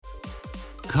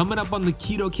Coming up on the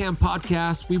Keto Camp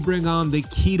podcast, we bring on the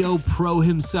Keto Pro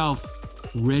himself,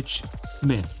 Rich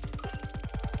Smith.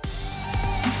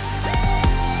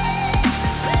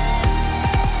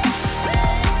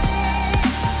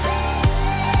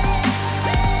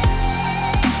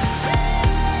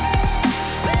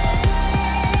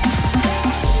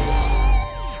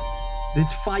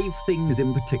 There's 5 things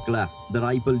in particular that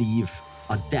I believe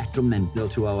are detrimental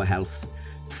to our health.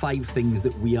 5 things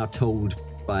that we are told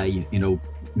by,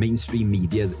 mainstream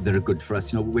media that are good for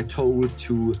us. We're told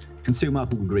to consume our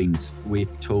whole grains. We're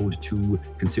told to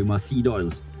consume our seed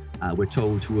oils. We're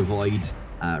told to avoid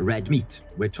red meat.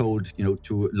 We're told,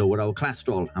 to lower our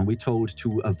cholesterol, and we're told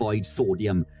to avoid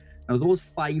sodium. Now, those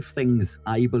 5 things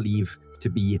I believe to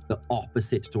be the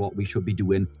opposite to what we should be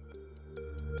doing.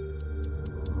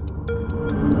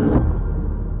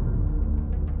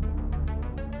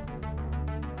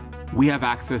 We have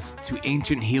access to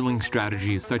ancient healing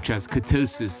strategies such as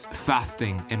ketosis,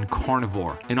 fasting, and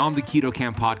carnivore. And on the Keto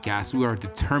Camp podcast, we are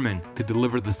determined to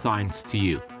deliver the science to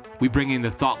you. We bring in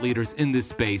the thought leaders in this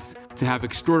space to have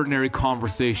extraordinary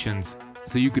conversations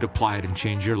so you could apply it and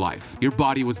change your life. Your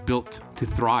body was built to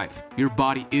thrive. Your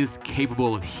body is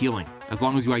capable of healing as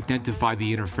long as you identify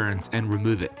the interference and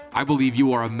remove it. I believe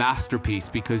you are a masterpiece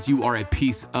because you are a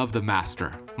piece of the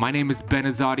master. My name is Ben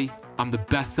Azadi. I'm the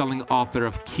best-selling author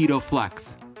of Keto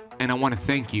Flex, and I want to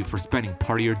thank you for spending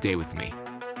part of your day with me.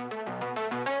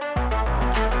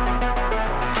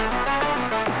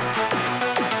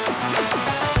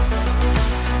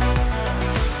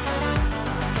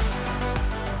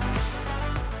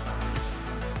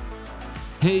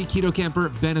 Hey, Keto Camper,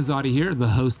 Ben Azadi here, the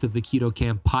host of the Keto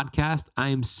Camp podcast. I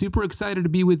am super excited to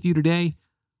be with you today.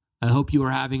 I hope you are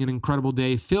having an incredible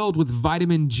day filled with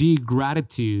vitamin G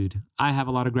gratitude. I have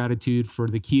a lot of gratitude for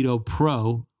the Keto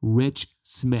Pro, Rich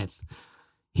Smith.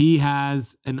 He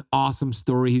has an awesome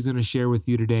story he's going to share with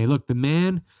you today. Look, the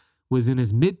man was in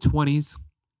his mid-20s.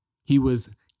 He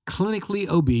was clinically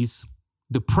obese,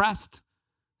 depressed,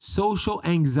 social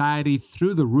anxiety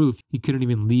through the roof. He couldn't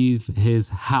even leave his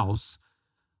house.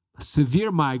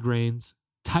 Severe migraines,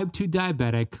 type 2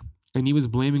 diabetic, and he was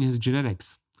blaming his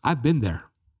genetics. I've been there.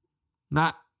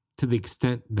 Not to the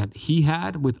extent that he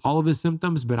had with all of his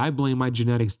symptoms, but I blame my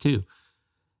genetics too.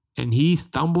 And he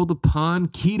stumbled upon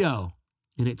keto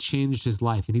and it changed his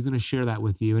life. And he's going to share that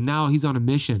with you. And now he's on a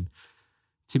mission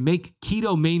to make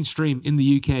keto mainstream in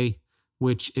the UK,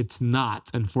 which it's not,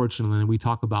 unfortunately. And we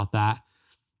talk about that.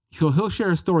 So he'll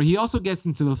share a story. He also gets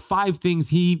into the 5 things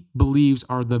he believes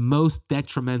are the most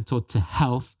detrimental to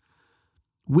health.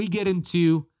 We get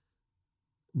into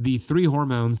the 3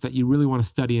 hormones that you really want to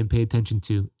study and pay attention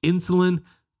to: insulin,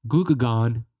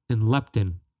 glucagon, and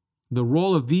leptin. The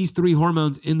role of these 3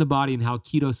 hormones in the body and how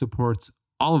keto supports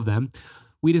all of them.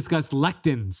 We discuss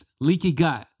lectins, leaky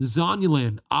gut,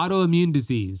 zonulin, autoimmune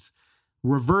disease,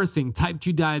 reversing type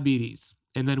 2 diabetes.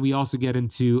 And then we also get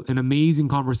into an amazing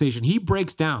conversation. He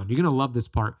breaks down, you're going to love this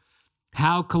part,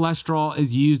 how cholesterol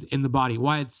is used in the body,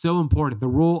 why it's so important, the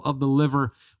role of the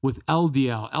liver with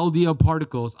LDL, LDL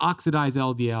particles, oxidized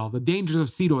LDL, the dangers of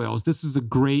seed oils. This is a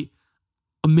great,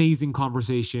 amazing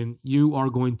conversation. You are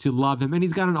going to love him. And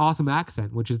he's got an awesome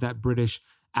accent, which is that British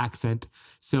accent.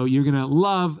 So you're going to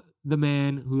love the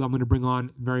man who I'm going to bring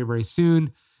on very, very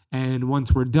soon. And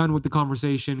once we're done with the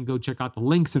conversation, go check out the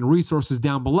links and resources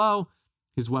down below.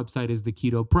 His website is the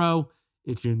Keto Pro.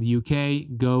 If you're in the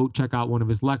UK, go check out one of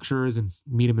his lectures and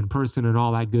meet him in person and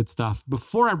all that good stuff.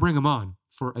 Before I bring him on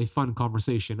for a fun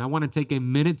conversation, I want to take a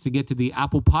minute to get to the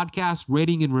Apple Podcast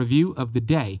rating and review of the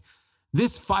day.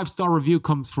 This 5-star review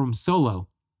comes from Solo,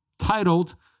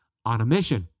 titled, "On a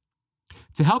Mission.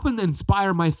 To help and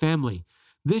inspire my family,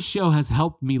 this show has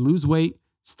helped me lose weight,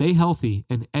 stay healthy,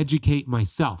 and educate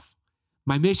myself.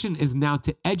 My mission is now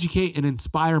to educate and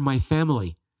inspire my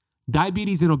family.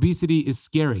 Diabetes and obesity is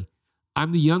scary.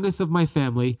 I'm the youngest of my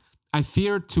family. I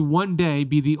fear to one day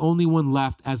be the only one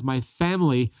left as my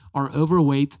family are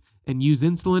overweight and use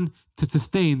insulin to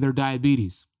sustain their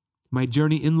diabetes. My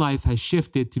journey in life has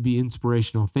shifted to be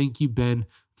inspirational. Thank you, Ben,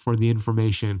 for the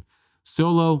information."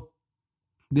 Solo,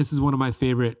 this is one of my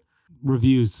favorite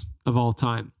reviews of all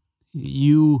time.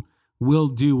 You will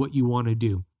do what you want to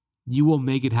do. You will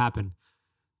make it happen.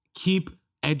 Keep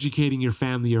educating your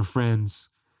family, your friends,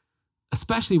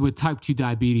 especially with type 2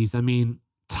 diabetes. I mean,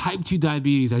 type 2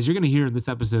 diabetes, as you're going to hear in this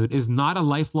episode, is not a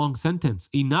lifelong sentence.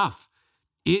 Enough.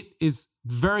 It is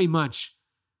very much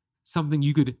something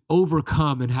you could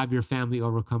overcome and have your family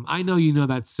overcome. I know you know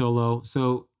that, Solo.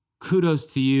 So kudos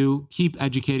to you. Keep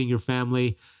educating your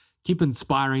family. Keep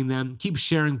inspiring them. Keep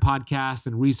sharing podcasts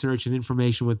and research and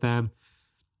information with them.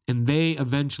 And they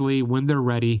eventually, when they're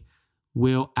ready,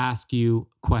 will ask you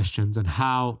questions on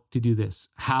how to do this,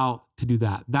 how to do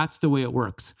that. That's the way it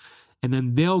works. And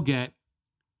then they'll get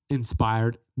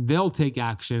inspired, they'll take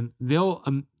action, they'll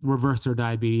reverse their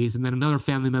diabetes, and then another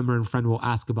family member and friend will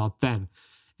ask about them.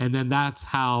 And then that's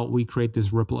how we create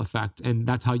this ripple effect. And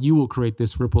that's how you will create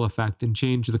this ripple effect and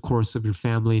change the course of your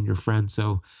family and your friends.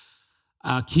 So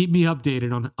keep me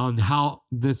updated on how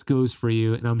this goes for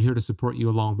you. And I'm here to support you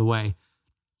along the way.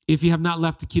 If you have not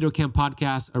left the Keto Camp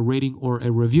podcast a rating or a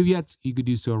review yet, you could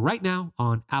do so right now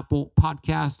on Apple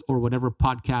Podcast or whatever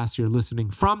podcast you're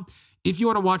listening from. If you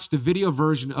want to watch the video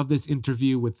version of this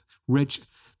interview with Rich,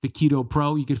 the Keto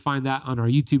Pro, you can find that on our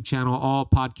YouTube channel. All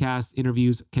podcast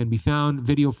interviews can be found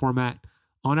video format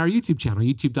on our YouTube channel,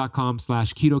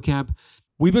 youtube.com/KetoCamp.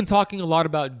 We've been talking a lot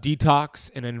about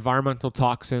detox and environmental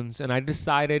toxins, and I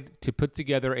decided to put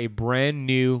together a brand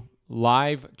new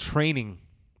live training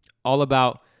all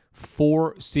about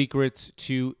 4 secrets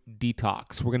to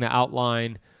detox. We're going to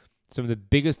outline some of the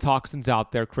biggest toxins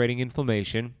out there creating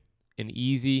inflammation and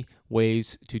easy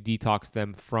ways to detox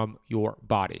them from your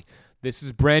body. This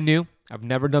is brand new. I've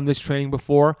never done this training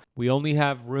before. We only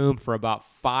have room for about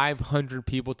 500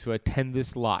 people to attend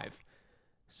this live.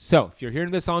 So if you're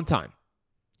hearing this on time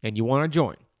and you want to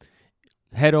join,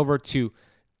 head over to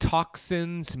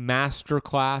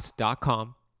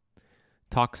toxinsmasterclass.com.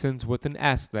 Toxins with an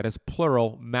S, that is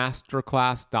plural,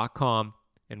 masterclass.com,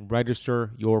 and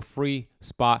register your free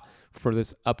spot for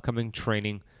this upcoming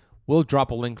training. We'll drop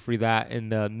a link for that in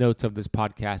the notes of this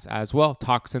podcast as well,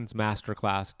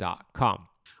 toxinsmasterclass.com.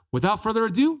 Without further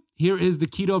ado, here is the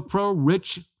Keto Pro,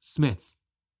 Rich Smith.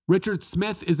 Richard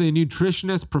Smith is a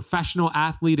nutritionist, professional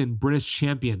athlete, and British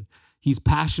champion. He's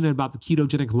passionate about the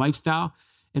ketogenic lifestyle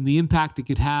and the impact it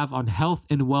could have on health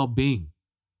and well-being.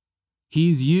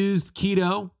 He's used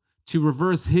keto to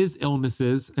reverse his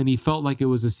illnesses, and he felt like it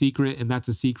was a secret, and that's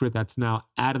a secret that's now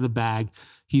out of the bag.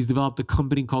 He's developed a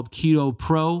company called Keto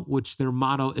Pro, which their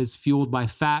motto is fueled by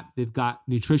fat. They've got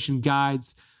nutrition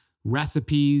guides,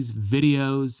 recipes,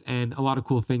 videos, and a lot of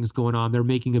cool things going on. They're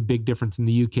making a big difference in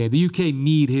the UK. The UK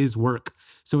need his work.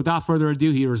 So without further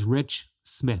ado, here is Rich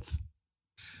Smith.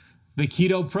 The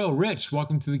Keto Pro. Rich,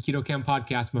 welcome to the Keto Camp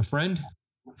podcast, my friend.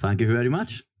 Thank you very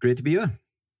much. Great to be here.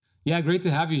 Yeah, great to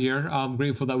have you here. I'm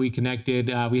grateful that we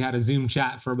connected. We had a Zoom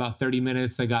chat for about 30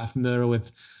 minutes. I got familiar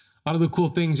with a lot of the cool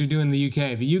things you're doing in the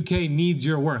UK. The UK needs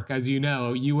your work, as you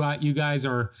know. You guys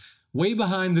are way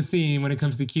behind the scene when it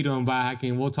comes to keto and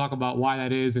biohacking. We'll talk about why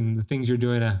that is and the things you're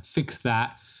doing to fix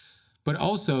that. But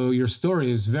also, your story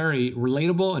is very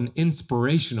relatable and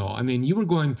inspirational. I mean, you were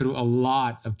going through a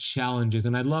lot of challenges,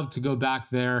 and I'd love to go back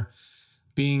there,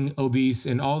 being obese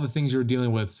and all the things you're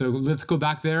dealing with. So let's go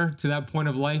back there to that point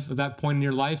of life, that point in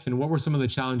your life. And what were some of the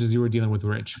challenges you were dealing with,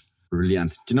 Rich?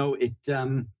 Brilliant. Do you know,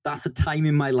 that's a time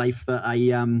in my life that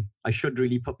I should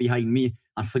really put behind me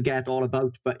and forget all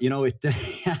about. But, you know,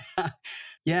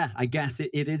 yeah, I guess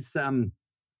it is,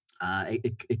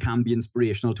 it can be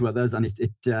inspirational to others. And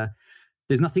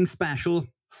there's nothing special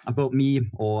about me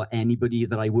or anybody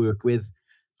that I work with.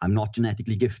 I'm not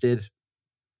genetically gifted.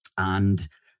 And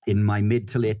in my mid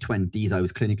to late 20s, I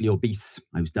was clinically obese.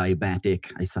 I was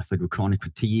diabetic. I suffered with chronic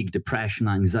fatigue, depression,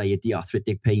 anxiety,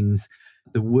 arthritic pains.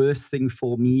 The worst thing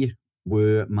for me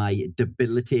were my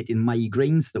debilitating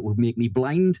migraines that would make me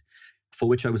blind, for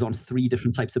which I was on 3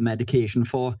 different types of medication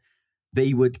for.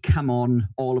 They would come on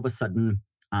all of a sudden,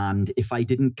 and if I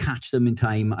didn't catch them in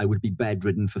time, I would be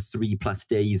bedridden for 3+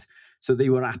 days. So they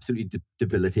were absolutely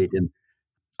debilitating.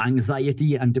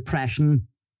 Anxiety and depression.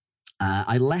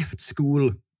 I left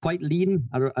school quite lean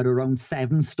at around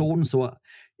 7 stone. So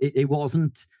it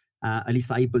wasn't, at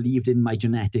least I believed in my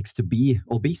genetics to be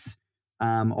obese.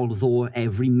 Although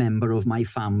every member of my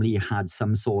family had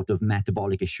some sort of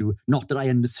metabolic issue. Not that I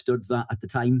understood that at the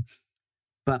time,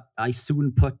 but I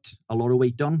soon put a lot of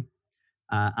weight on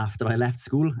after I left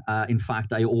school. In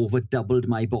fact, I over doubled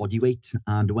my body weight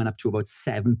and went up to about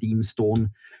 17 stone.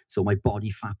 So my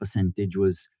body fat percentage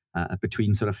was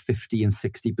between sort of 50 and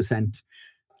 60%.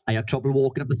 I had trouble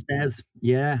walking up the stairs.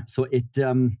 Yeah. So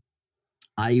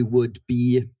I would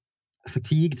be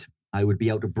fatigued. I would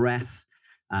be out of breath.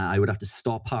 I would have to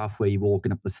stop halfway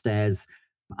walking up the stairs.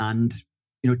 And,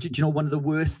 you know, do you know, one of the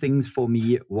worst things for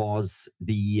me was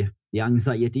the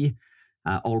anxiety,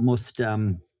 almost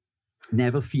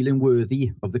never feeling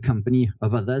worthy of the company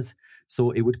of others.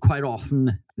 So it would quite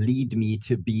often lead me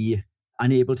to be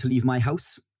unable to leave my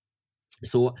house.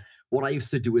 So what I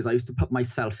used to do is I used to put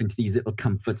myself into these little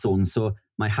comfort zones. So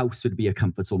my house would be a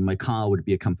comfort zone. My car would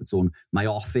be a comfort zone. My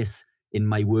office in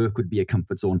my work would be a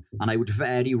comfort zone. And I would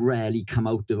very rarely come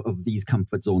out of these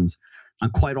comfort zones.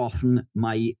 And quite often,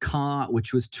 my car,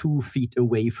 which was 2 feet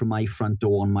away from my front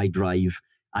door on my drive,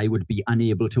 I would be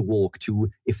unable to walk to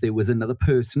if there was another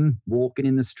person walking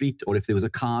in the street or if there was a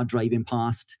car driving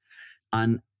past.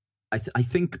 And I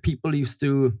think people used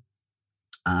to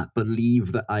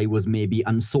believe that I was maybe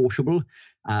unsociable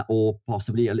or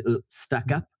possibly a little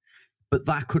stuck up. But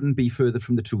that couldn't be further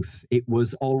from the truth. It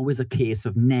was always a case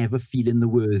of never feeling the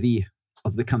worthy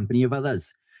of the company of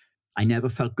others. I never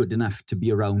felt good enough to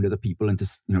be around other people and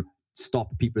to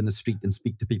stop people in the street and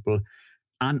speak to people.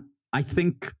 And I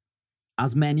think,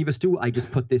 as many of us do, I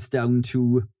just put this down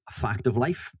to a fact of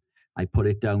life. I put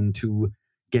it down to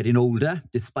getting older,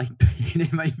 despite being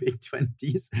in my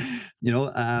mid-20s.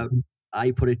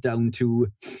 I put it down to,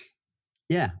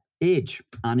 age.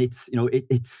 And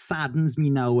it saddens me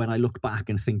now when I look back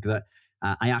and think that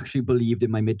I actually believed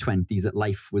in my mid-20s that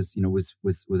life was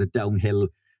a downhill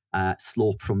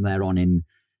slope from there on in.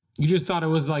 You just thought it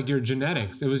was like your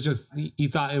genetics. It was just, you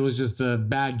thought it was just the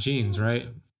bad genes, right?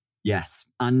 Yes.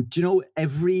 And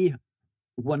every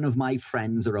one of my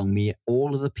friends around me,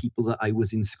 all of the people that I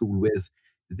was in school with,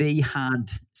 they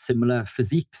had similar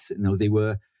physiques. They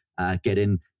were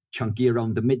getting chunky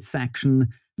around the midsection.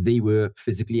 They were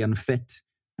physically unfit.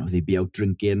 They'd be out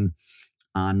drinking.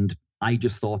 And I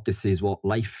just thought this is what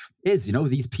life is.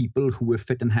 These people who were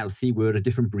fit and healthy were a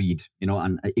different breed,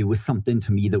 and it was something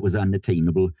to me that was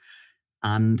unattainable.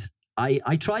 And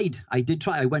I tried. I did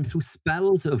try. I went through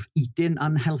spells of eating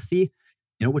unhealthy,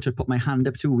 which I put my hand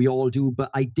up to. We all do. But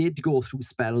I did go through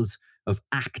spells of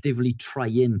actively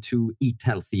trying to eat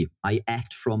healthy. I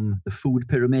ate from the food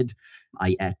pyramid.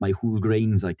 I ate my whole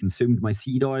grains. I consumed my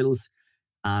seed oils.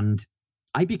 And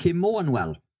I became more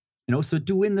unwell. So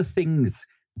doing the things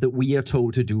that we are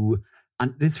told to do.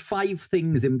 And there's 5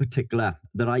 things in particular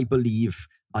that I believe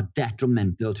are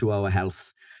detrimental to our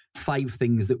health. 5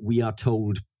 things that we are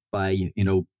told by,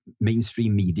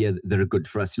 mainstream media that are good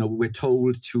for us. We're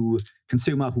told to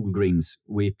consume our whole grains.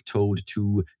 We're told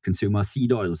to consume our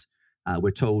seed oils.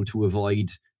 We're told to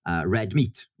avoid red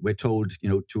meat. We're told,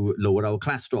 to lower our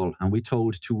cholesterol, and we're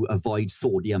told to avoid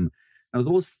sodium. Now,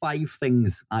 those 5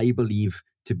 things I believe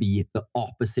to be the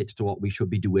opposite to what we should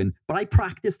be doing, but I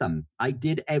practiced them. I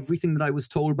did everything that I was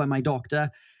told by my doctor,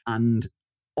 and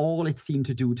all it seemed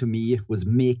to do to me was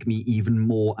make me even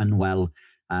more unwell.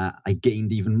 I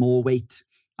gained even more weight,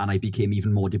 and I became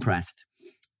even more depressed.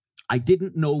 I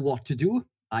didn't know what to do.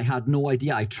 I had no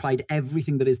idea. I tried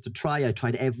everything there is to try. I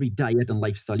tried every diet and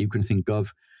lifestyle you can think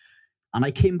of. And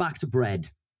I came back to bread.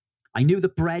 I knew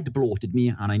that bread bloated me,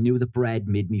 and I knew that bread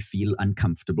made me feel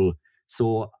uncomfortable.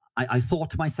 So I thought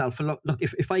to myself, look,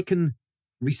 if I can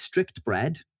restrict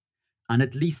bread and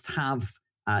at least have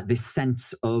this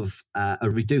sense of a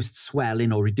reduced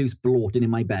swelling or reduced bloating in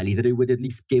my belly, that it would at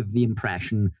least give the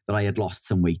impression that I had lost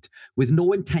some weight, with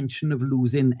no intention of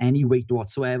losing any weight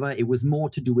whatsoever. It was more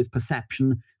to do with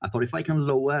perception. I thought if I can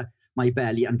lower my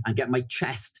belly and get my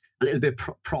chest a little bit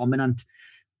prominent,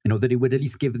 that it would at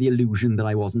least give the illusion that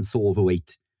I wasn't so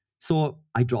overweight. So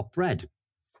I dropped bread.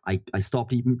 I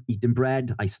stopped eating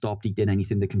bread. I stopped eating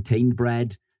anything that contained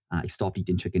bread. I stopped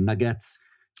eating chicken nuggets.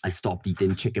 I stopped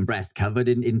eating chicken breast covered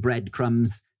in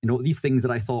breadcrumbs. These things that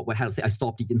I thought were healthy. I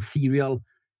stopped eating cereal,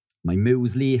 my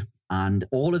muesli, and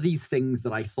all of these things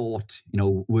that I thought,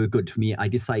 were good for me. I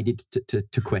decided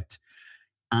to quit.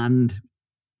 And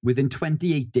within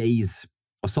 28 days,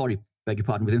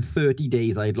 within 30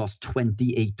 days, I had lost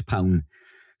 28 pounds.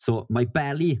 So my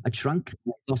belly had shrunk,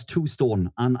 I lost 2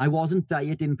 stone, and I wasn't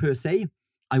dieting per se.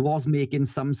 I was making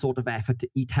some sort of effort to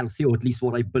eat healthy, or at least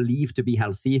what I believed to be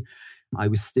healthy. I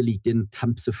was still eating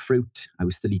tons of fruit. I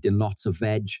was still eating lots of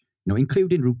veg,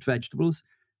 including root vegetables.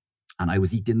 And I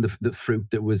was eating the fruit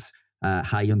that was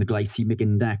high on the glycemic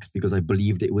index because I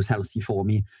believed it was healthy for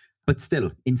me. But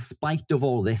still, in spite of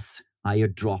all this, I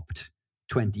had dropped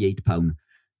 28 pounds.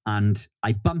 And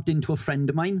I bumped into a friend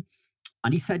of mine,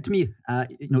 and he said to me,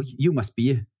 you must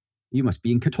be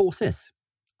in ketosis.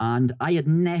 And I had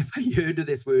never heard of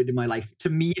this word in my life. To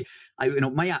me,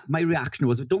 my reaction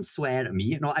was, don't swear at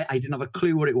me. I didn't have a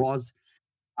clue what it was.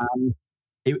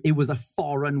 It was a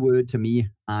foreign word to me.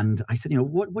 And I said,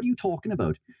 what are you talking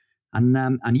about?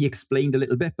 And he explained a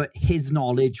little bit, but his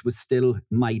knowledge was still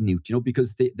minute,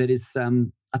 because there is,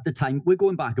 at the time, we're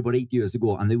going back about 8 years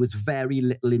ago, and there was very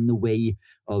little in the way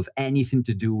of anything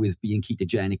to do with being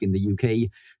ketogenic in the UK.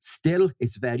 Still,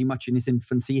 it's very much in its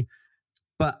infancy.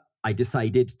 But I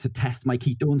decided to test my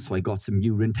ketones, so I got some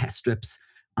urine test strips,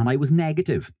 and I was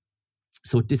negative.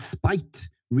 So despite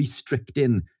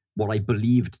restricting what I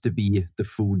believed to be the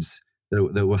foods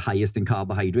that were highest in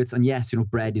carbohydrates. And yes,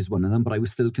 bread is one of them, but I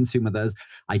was still consuming others.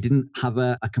 I didn't have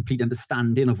a complete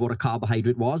understanding of what a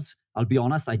carbohydrate was. I'll be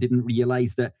honest, I didn't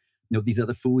realize that these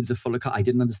other foods are full of I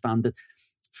didn't understand that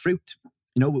fruit,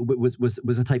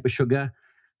 was a type of sugar.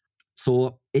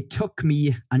 So it took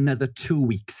me another 2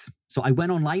 weeks. So I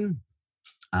went online.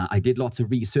 I did lots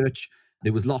of research.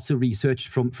 There was lots of research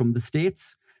from the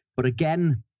States. But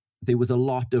again, there was a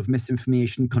lot of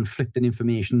misinformation, conflicting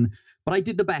information. But I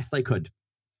did the best I could.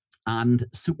 And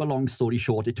super long story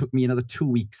short, it took me another 2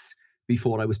 weeks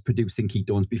before I was producing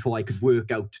ketones, before I could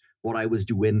work out what I was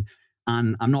doing.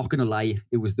 And I'm not going to lie,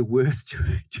 it was the worst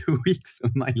 2 weeks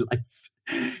of my life.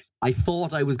 I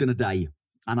thought I was going to die.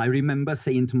 And I remember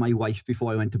saying to my wife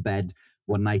before I went to bed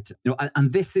one night,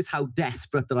 and this is how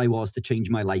desperate that I was to change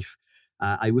my life.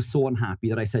 I was so unhappy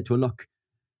that I said to her, look,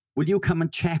 will you come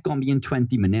and check on me in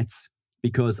 20 minutes?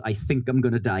 Because I think I'm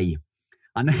going to die.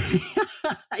 And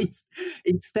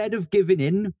instead of giving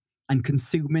in and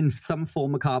consuming some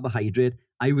form of carbohydrate,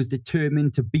 I was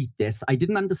determined to beat this. I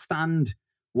didn't understand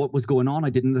what was going on. I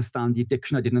didn't understand the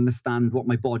addiction. I didn't understand what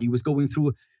my body was going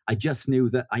through. I just knew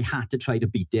that I had to try to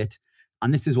beat it.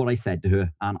 And this is what I said to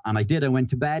her. And I did. I went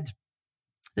to bed.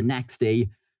 The next day,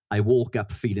 I woke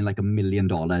up feeling like $1 million.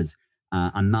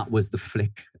 And that was the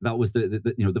flick. That was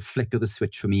the flick of the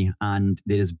switch for me. And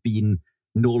there's been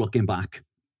no looking back.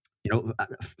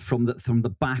 From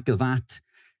the back of that,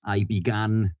 I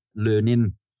began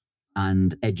learning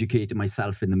and educating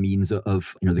myself in the means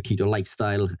of the keto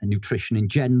lifestyle and nutrition in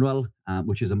general,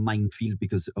 which is a minefield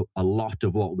because a lot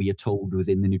of what we are told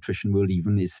within the nutrition world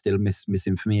even is still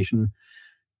misinformation.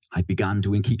 I began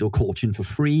doing keto coaching for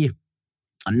free,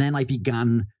 and then I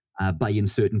began buying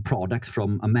certain products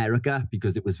from America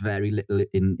because there was very little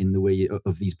in the way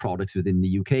of these products within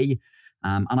the UK.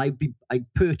 And I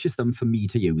purchased them for me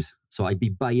to use. So I'd be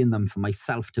buying them for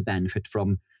myself to benefit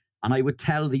from. And I would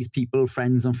tell these people,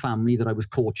 friends and family that I was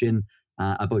coaching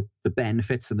about the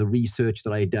benefits and the research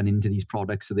that I had done into these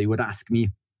products. So they would ask me,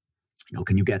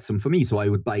 can you get some for me? So I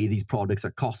would buy these products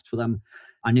at cost for them.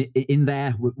 And in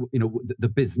there,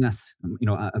 the business,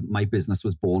 my business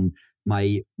was born.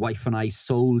 My wife and I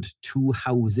sold 2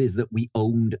 houses that we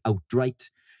owned outright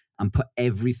and put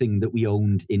everything that we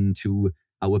owned into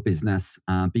our business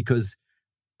because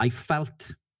I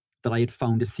felt that I had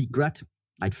found a secret.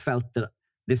 I'd felt that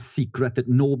this secret that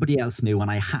nobody else knew, and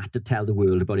I had to tell the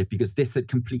world about it because this had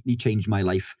completely changed my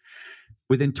life.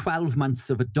 Within 12 months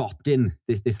of adopting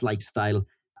this lifestyle,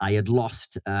 I had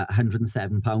lost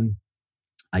 107 pounds.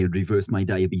 I had reversed my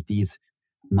diabetes.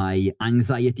 My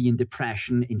anxiety and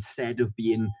depression, instead of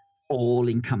being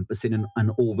all-encompassing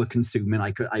and over-consuming,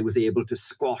 I was able to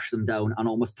squash them down and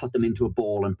almost put them into a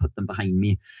ball and put them behind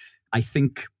me. I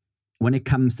think when it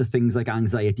comes to things like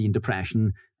anxiety and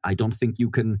depression, I don't think you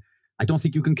can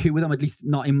cure them, at least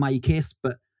not in my case.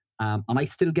 But and I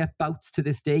still get bouts to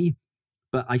this day,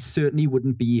 but I certainly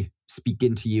wouldn't be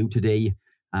speaking to you today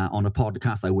on a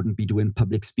podcast. I wouldn't be doing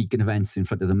public speaking events in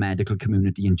front of the medical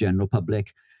community and general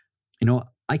public.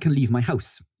 I can leave my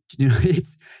house.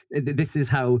 This is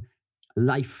how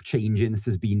life-changing this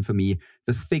has been for me.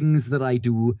 The things that I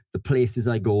do, the places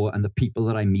I go, and the people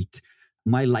that I meet,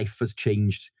 my life has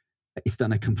changed. It's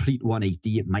done a complete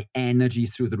 180. My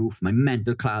energy's through the roof. My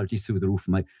mental clarity's through the roof.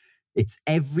 It's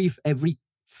every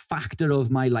factor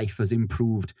of my life has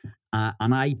improved.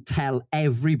 And I tell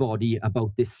everybody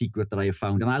about this secret that I have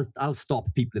found. And I'll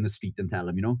stop people in the street and tell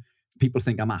them, people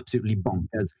think I'm absolutely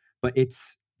bonkers, but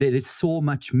there is so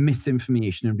much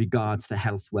misinformation in regards to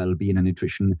health, well-being, and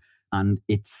nutrition, and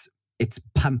it's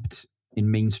pumped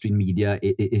in mainstream media.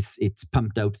 It's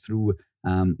pumped out through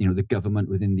the government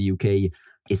within the UK.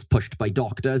 It's pushed by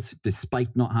doctors,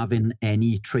 despite not having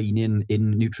any training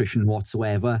in nutrition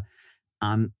whatsoever.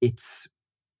 And it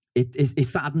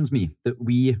saddens me that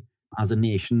we, as a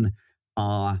nation,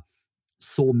 are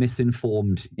so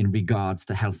misinformed in regards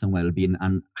to health and well-being,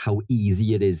 and how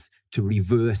easy it is to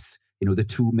reverse the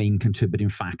 2 main contributing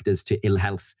factors to ill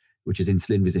health, which is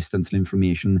insulin resistance and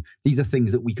inflammation. These are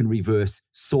things that we can reverse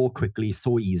so quickly,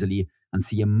 so easily, and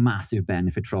see a massive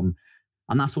benefit from.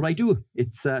 And that's what I do.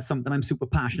 It's something I'm super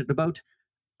passionate about.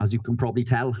 As you can probably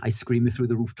tell, I scream it through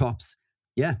the rooftops.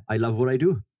 Yeah, I love what I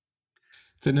do.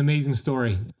 It's an amazing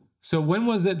story. So when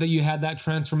was it that you had that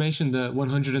transformation, the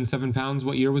 107 pounds?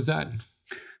 What year was that?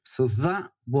 So that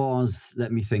was,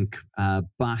 let me think,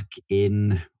 back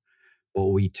in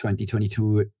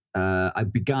 2022. I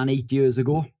began 8 years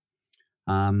ago.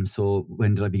 So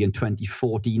when did I begin?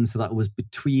 2014. So that was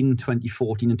between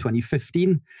 2014 and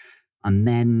 2015. And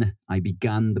then I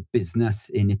began the business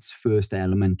in its first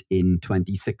element in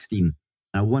 2016.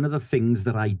 Now, one of the things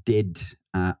that I did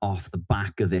off the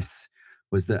back of this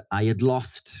was that I had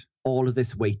lost all of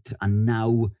this weight and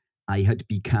now I had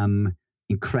become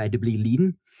incredibly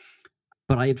lean.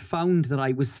 But I had found that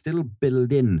I was still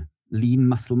building lean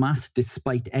muscle mass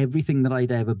despite everything that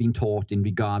I'd ever been taught in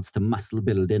regards to muscle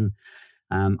building.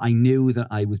 I knew that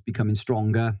I was becoming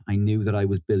stronger. I knew that I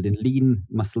was building lean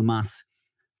muscle mass.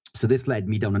 So this led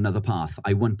me down another path.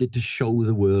 I wanted to show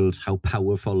the world how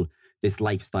powerful this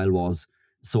lifestyle was.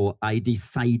 So I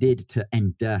decided to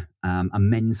enter a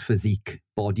men's physique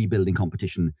bodybuilding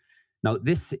competition. Now,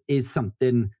 this is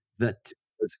something that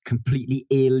was completely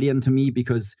alien to me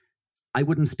because I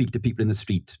wouldn't speak to people in the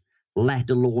street, let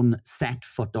alone set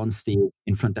foot on stage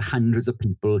in front of hundreds of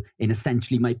people in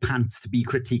essentially my pants to be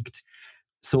critiqued.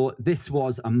 So this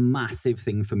was a massive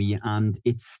thing for me. And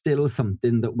it's still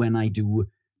something that when I do,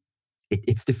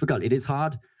 it's difficult. It is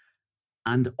hard.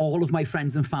 And all of my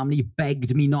friends and family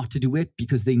begged me not to do it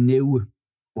because they knew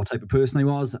what type of person I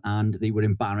was and they were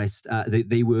embarrassed.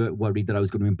 They were worried that I was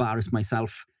going to embarrass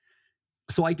myself.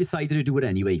 So I decided to do it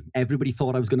anyway. Everybody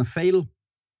thought I was going to fail.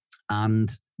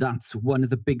 And that's one of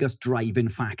the biggest driving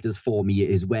factors for me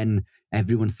is when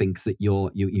everyone thinks that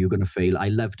you're going to fail. I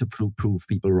love to prove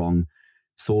people wrong.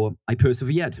 So I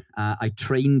persevered. I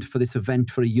trained for this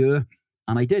event for a year,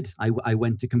 and I did. I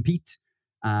went to compete.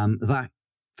 That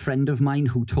friend of mine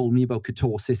who told me about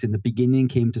ketosis in the beginning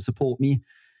came to support me.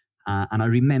 And I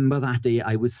remember that day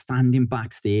I was standing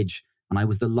backstage and I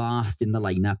was the last in the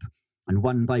lineup. And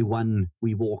one by one,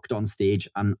 we walked on stage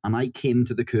and I came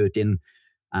to the curtain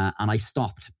and I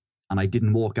stopped and I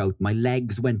didn't walk out. My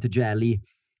legs went to jelly.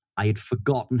 I had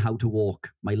forgotten how to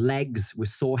walk. My legs were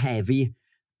so heavy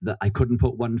that I couldn't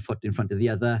put one foot in front of the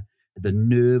other. The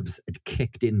nerves had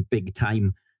kicked in big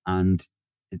time. And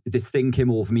this thing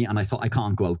came over me and I thought, I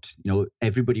can't go out. You know,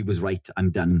 everybody was right. I'm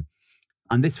done.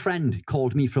 And this friend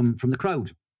called me from the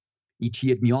crowd. He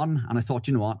cheered me on, and I thought,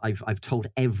 you know what? I've told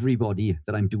everybody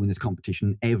that I'm doing this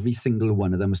competition. Every single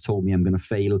one of them has told me I'm going to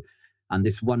fail, and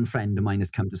this one friend of mine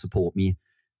has come to support me.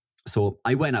 So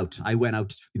I went out.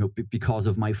 You know, because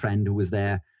of my friend who was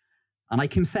there, and I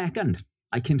came second.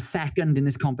 I came second in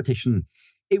this competition.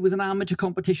 It was an amateur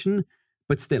competition,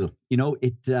 but still, you know,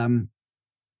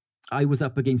 I was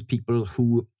up against people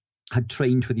who had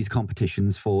trained for these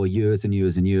competitions for years and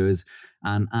years and years.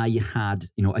 And I had,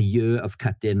 you know, a year of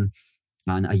cutting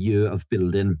and a year of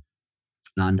building.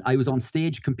 And I was on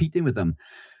stage competing with them.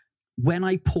 When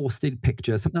I posted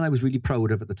pictures, something I was really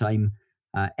proud of at the time,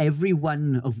 every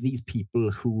one of these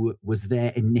people who was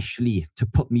there initially to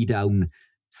put me down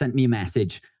sent me a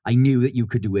message. I knew that you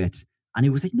could do it. And it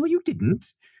was like, no, you didn't.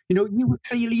 You know, you were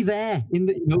clearly there in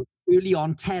the, you know, early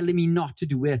on telling me not to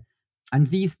do it. And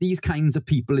these kinds of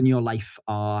people in your life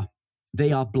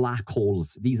they are black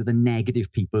holes. These are the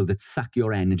negative people that suck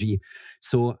your energy.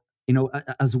 So, you know,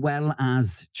 as well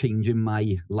as changing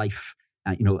my life,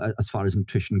 you know, as far as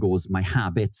nutrition goes, my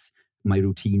habits, my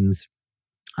routines,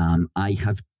 I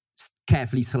have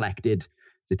carefully selected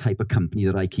the type of company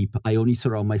that I keep. I only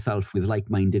surround myself with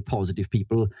like-minded, positive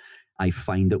people. I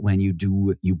find that when you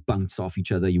do, you bounce off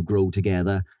each other, you grow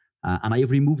together. And I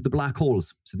have removed the black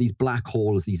holes. So these black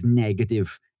holes, these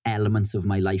negative elements of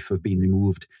my life have been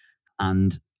removed.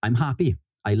 And I'm happy.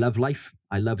 I love life.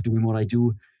 I love doing what I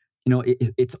do. You know,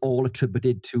 it's all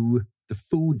attributed to the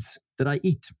foods that I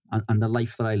eat and the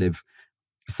life that I live.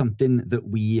 Something that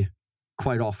we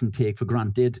quite often take for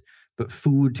granted, but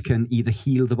food can either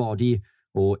heal the body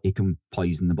or it can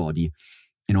poison the body.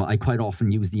 You know, I quite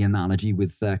often use the analogy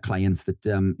with clients that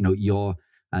you know, your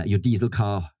diesel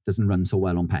car doesn't run so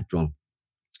well on petrol.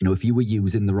 You know, if you were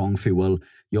using the wrong fuel,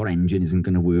 your engine isn't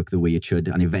going to work the way it should,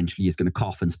 and eventually it's going to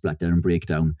cough and splutter and break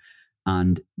down.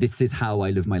 And this is how I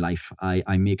live my life.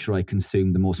 I make sure I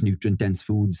consume the most nutrient dense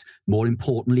foods. More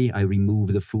importantly, I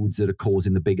remove the foods that are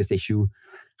causing the biggest issue.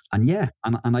 And yeah,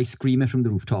 and I scream it from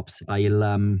the rooftops.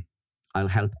 I'll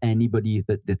help anybody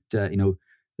that you know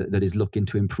that is looking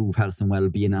to improve health and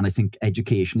well-being. And I think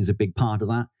education is a big part of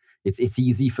that. It's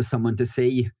easy for someone to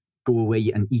say, go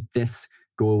away and eat this,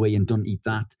 go away and don't eat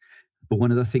that. But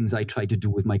one of the things I try to do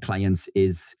with my clients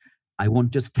is I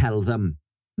won't just tell them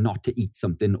not to eat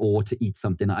something or to eat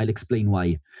something. I'll explain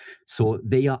why. So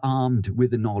they are armed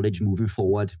with the knowledge moving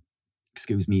forward.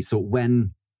 Excuse me. So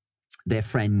when their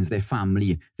friends, their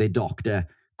family, their doctor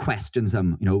questions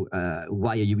them, you know,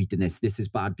 why are you eating this? This is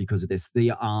bad because of this. They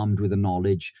are armed with the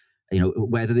knowledge, you know,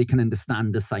 whether they can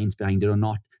understand the science behind it or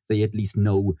not, they at least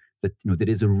know that, you know, there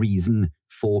is a reason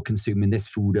for consuming this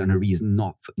food and a reason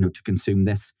not, you know, to consume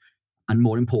this. And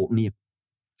more importantly,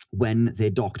 when their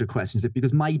doctor questions it,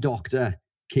 because my doctor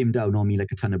came down on me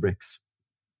like a ton of bricks.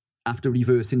 after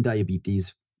reversing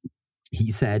diabetes,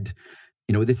 he said,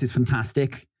 this is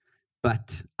fantastic,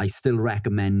 but I still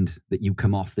recommend that you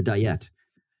come off the diet.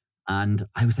 And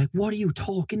I was like, what are you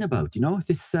talking about?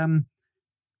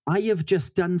 I have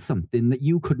just done something that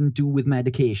you couldn't do with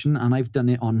medication, and I've done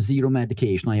it on zero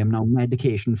medication. I am now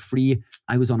medication free.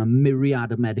 I was on a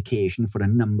myriad of medication for a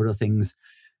number of things.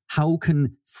 How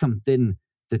can something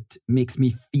that makes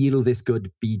me feel this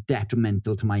good be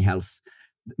detrimental to my health?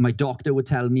 My doctor would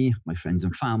tell me, my friends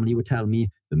and family would tell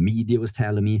me, the media was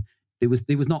telling me. There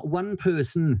was not one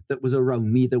person that was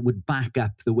around me that would back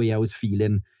up the way I was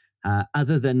feeling,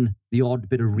 other than the odd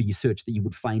bit of research that you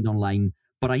would find online.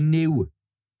 But I knew,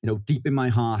 deep in my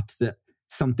heart, that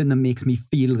something that makes me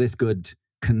feel this good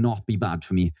cannot be bad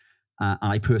for me. And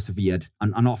I persevered.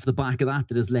 And off the back of that,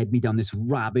 it has led me down this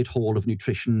rabbit hole of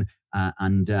nutrition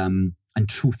and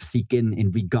truth seeking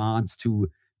in regards to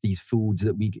these foods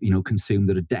that we consume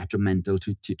that are detrimental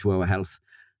to our health.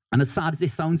 And as sad as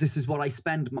it sounds, this is what I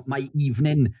spend. My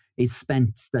evening is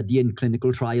spent studying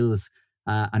clinical trials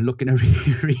and looking at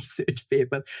research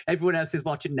papers. Everyone else is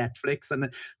watching Netflix, and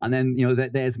then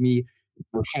there's me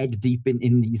head deep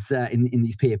in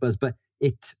these papers. But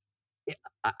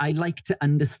I like to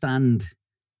understand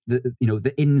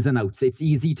the ins and outs. It's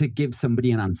easy to give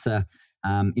somebody an answer.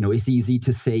 It's easy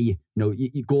to say,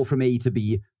 you go from A to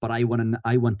B, but I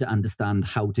want to understand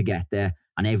how to get there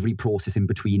and every process in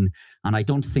between. And I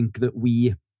don't think that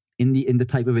we, in the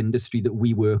type of industry that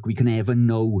we work, we can ever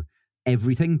know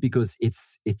everything, because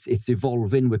it's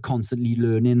evolving. We're constantly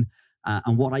learning.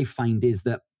 And what I find is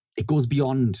that it goes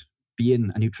beyond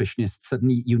being a nutritionist.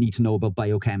 Suddenly you need to know about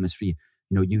biochemistry.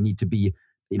 You need to be,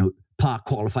 part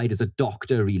qualified as a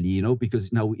doctor, really,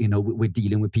 because now, we're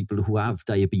dealing with people who have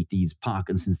diabetes,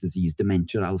 Parkinson's disease,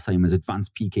 dementia, Alzheimer's,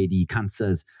 advanced PKD,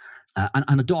 cancers,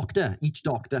 and a doctor. Each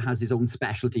doctor has his own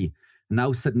specialty.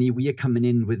 Now suddenly we are coming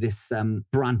in with this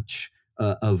branch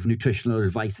of nutritional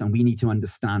advice, and we need to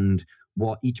understand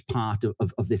what each part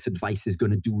of this advice is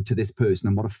going to do to this person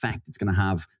and what effect it's going to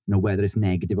have, whether it's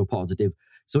negative or positive.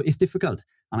 So it's difficult.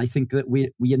 And I think that we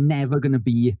are never going to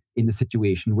be in the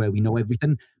situation where we know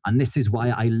everything. And this is why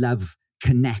I love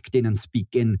connecting and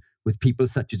speaking with people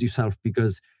such as yourself,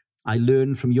 because I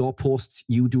learn from your posts.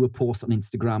 You do a post on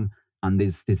Instagram, and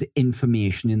there's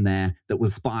information in there that will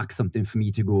spark something for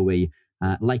me to go away.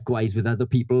 Likewise with other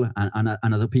people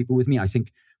and other people with me. I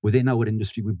think within our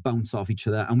industry, we bounce off each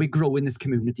other, and we grow in this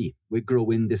community. We're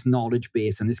growing this knowledge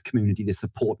base and this community, this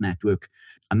support network.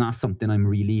 And that's something I'm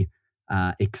really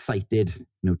excited,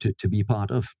 to be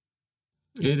part of.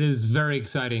 It is very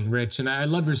exciting, Rich. And I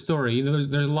love your story. There's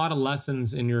a lot of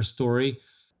lessons in your story.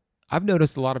 I've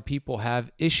noticed a lot of people have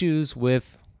issues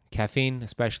with caffeine,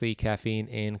 especially caffeine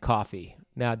in coffee.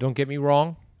 Now, don't get me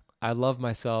wrong. I love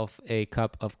myself a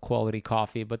cup of quality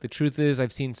coffee, but the truth is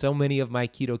I've seen so many of my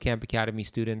Keto Camp Academy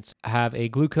students have a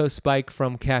glucose spike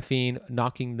from caffeine,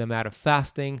 knocking them out of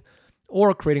fasting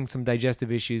or creating some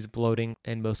digestive issues, bloating,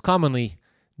 and most commonly,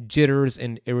 jitters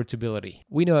and irritability.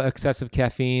 We know excessive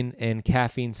caffeine and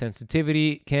caffeine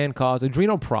sensitivity can cause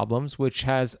adrenal problems, which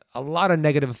has a lot of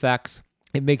negative effects.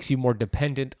 It makes you more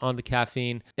dependent on the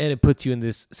caffeine, and it puts you in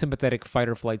this sympathetic fight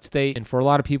or flight state. And for a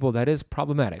lot of people, that is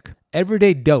problematic.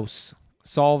 Everyday Dose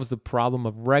solves the problem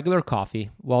of regular coffee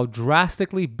while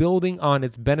drastically building on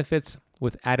its benefits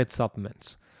with added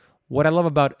supplements. What I love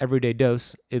about Everyday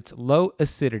Dose, it's low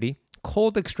acidity,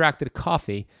 cold extracted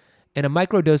coffee, and a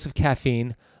microdose of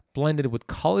caffeine blended with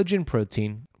collagen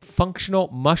protein, functional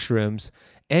mushrooms,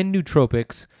 and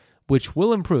nootropics, which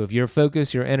will improve your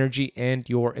focus, your energy, and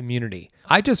your immunity.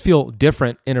 I just feel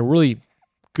different in a really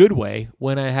good way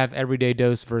when I have Everyday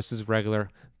Dose versus regular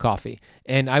coffee.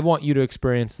 And I want you to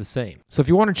experience the same. So if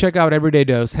you want to check out Everyday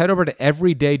Dose, head over to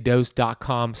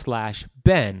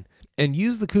everydaydose.com/Ben and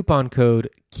use the coupon code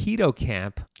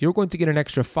KETOCAMP. You're going to get an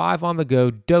extra 5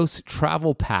 on-the-go dose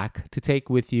travel pack to take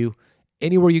with you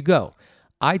anywhere you go.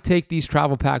 I take these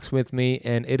travel packs with me,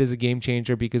 and it is a game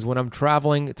changer because when I'm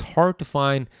traveling, it's hard to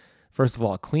find, first of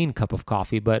all, a clean cup of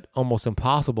coffee, but almost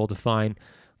impossible to find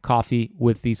coffee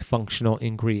with these functional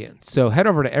ingredients. So head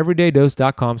over to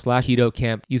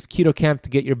everydaydose.com/KetoCamp. Use KetoCamp to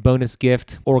get your bonus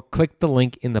gift, or click the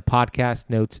link in the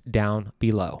podcast notes down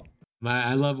below.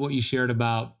 I love what you shared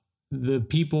about the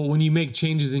people, when you make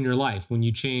changes in your life, when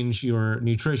you change your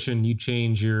nutrition, you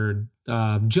change your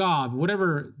job,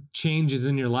 whatever changes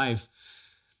in your life,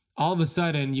 all of a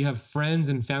sudden you have friends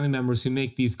and family members who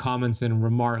make these comments and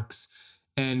remarks,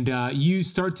 and you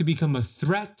start to become a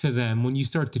threat to them when you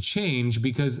start to change,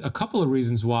 because a couple of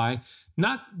reasons why.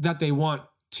 Not that they want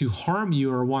to harm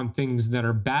you or want things that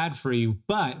are bad for you,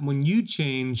 but when you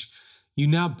change, you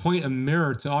now point a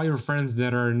mirror to all your friends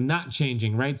that are not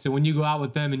changing, right? So when you go out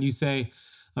with them and you say,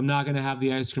 I'm not going to have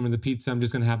the ice cream or the pizza, I'm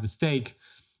just going to have the steak,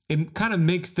 it kind of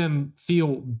makes them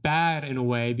feel bad in a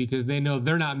way because they know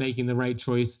they're not making the right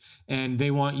choice and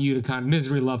they want you to kind of,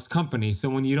 misery loves company. So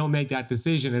when you don't make that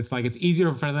decision, it's like it's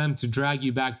easier for them to drag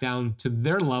you back down to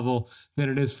their level than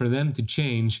it is for them to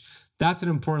change. That's an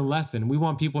important lesson. We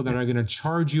want people that are going to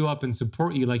charge you up and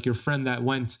support you, like your friend that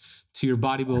went to your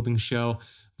bodybuilding show,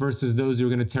 versus those who are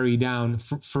going to tear you down.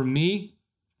 For me,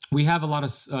 we have a lot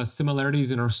of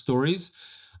similarities in our stories.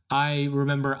 I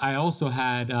remember I also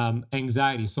had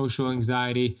anxiety, social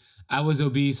anxiety. I was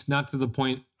obese, not to the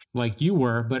point like you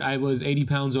were, but I was 80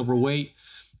 pounds overweight.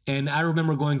 And I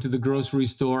remember going to the grocery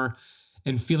store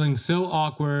and feeling so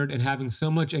awkward and having so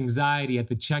much anxiety at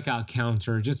the checkout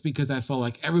counter just because I felt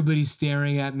like everybody's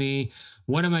staring at me.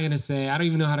 What am I going to say? I don't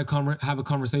even know how to have a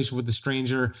conversation with a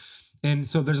stranger. And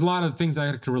so there's a lot of things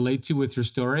I could relate to with your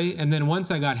story. And then once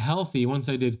I got healthy, once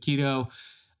I did keto,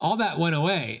 all that went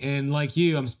away. And like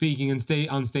you, I'm speaking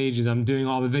on stages, I'm doing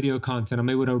all the video content, I'm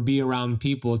able to be around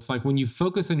people. It's like when you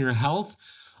focus on your health,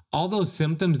 all those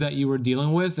symptoms that you were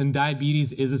dealing with, and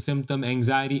diabetes is a symptom,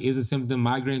 anxiety is a symptom,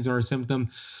 migraines are a symptom,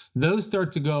 those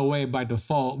start to go away by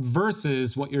default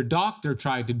versus what your doctor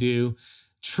tried to do,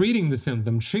 treating the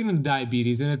symptom, treating the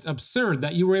diabetes. And it's absurd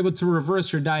that you were able to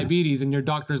reverse your diabetes and your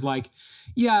doctor's like,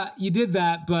 yeah, you did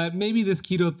that, but maybe this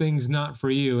keto thing's not for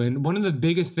you. And one of the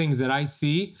biggest things that I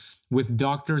see with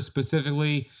doctors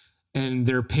specifically and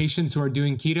their patients who are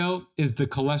doing keto is the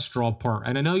cholesterol part.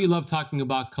 And I know you love talking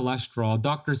about cholesterol.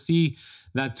 Doctors see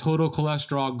that total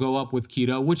cholesterol go up with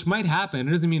keto, which might happen.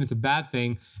 It doesn't mean it's a bad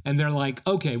thing. And they're like,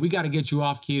 okay, we got to get you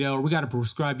off keto, or we got to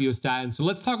prescribe you a statin. So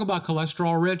let's talk about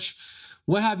cholesterol, Rich.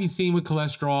 What have you seen with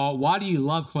cholesterol? Why do you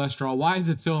love cholesterol? Why is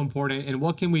it so important? And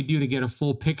what can we do to get a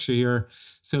full picture here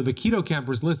so the keto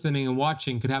campers listening and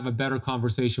watching could have a better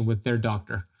conversation with their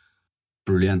doctor?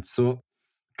 Brilliant. So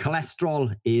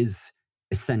cholesterol is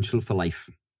essential for life.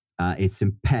 It's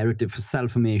imperative for cell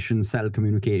formation, cell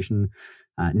communication,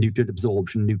 nutrient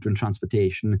absorption, nutrient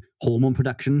transportation, hormone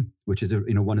production, which is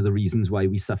one of the reasons why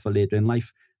we suffer later in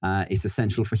life. It's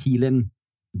essential for healing.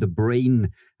 The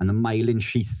brain and the myelin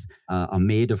sheath are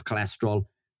made of cholesterol.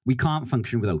 We can't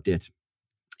function without it.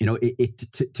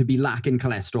 To be lacking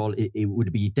cholesterol, it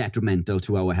would be detrimental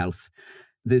to our health.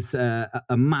 There's a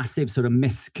massive sort of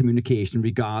miscommunication in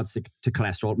regards to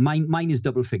cholesterol. Mine is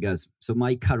double figures. So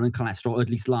my current cholesterol, at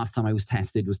least last time I was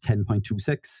tested, was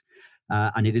 10.26.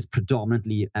 And it is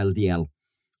predominantly LDL,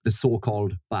 the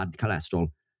so-called bad cholesterol.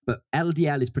 But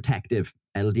LDL is protective.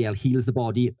 LDL heals the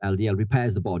body. LDL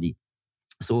repairs the body.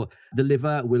 So the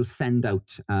liver will send out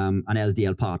an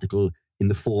LDL particle in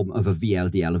the form of a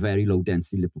VLDL, a very low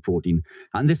density lipoprotein.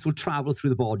 And this will travel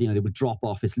through the body and it will drop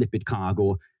off its lipid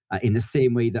cargo in the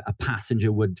same way that a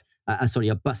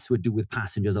bus would do with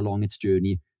passengers along its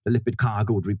journey. The lipid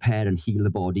cargo would repair and heal the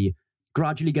body,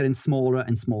 gradually getting smaller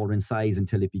and smaller in size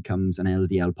until it becomes an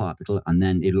LDL particle. And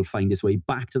then it'll find its way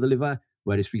back to the liver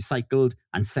where it's recycled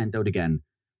and sent out again.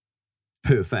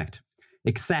 Perfect.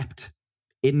 Except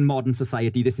in modern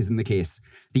society, this isn't the case.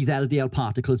 These LDL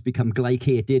particles become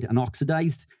glycated and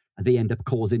oxidized. They end up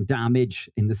causing damage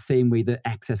in the same way that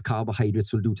excess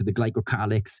carbohydrates will do to the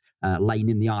glycocalyx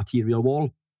lining the arterial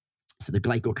wall. So the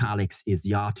glycocalyx is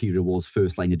the arterial wall's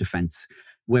first line of defense.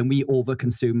 When we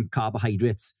overconsume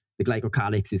carbohydrates, the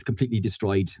glycocalyx is completely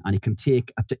destroyed and it can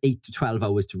take up to 8 to 12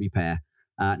 hours to repair.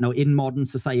 Now, in modern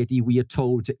society, we are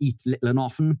told to eat little and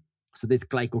often. So this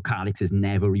glycocalyx is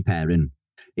never repairing.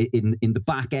 In the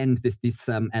back end, this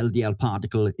LDL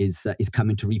particle is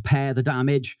coming to repair the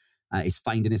damage. It's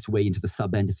finding its way into the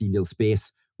subendothelial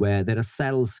space where there are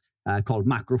cells called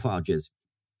macrophages.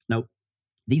 Now,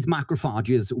 these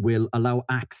macrophages will allow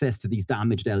access to these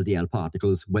damaged LDL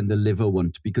particles when the liver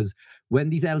won't, because when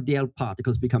these LDL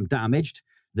particles become damaged,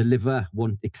 the liver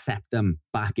won't accept them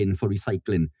back in for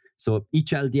recycling. So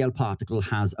each LDL particle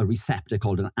has a receptor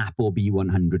called an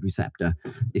ApoB100 receptor.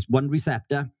 It's one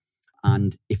receptor.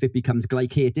 And if it becomes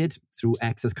glycated through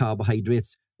excess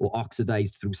carbohydrates or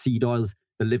oxidized through seed oils,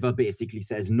 the liver basically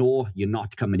says, no, you're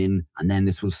not coming in. And then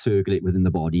this will circulate within the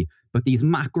body. But these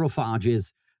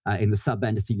macrophages in the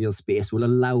subendothelial space will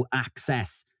allow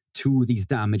access to these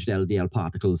damaged LDL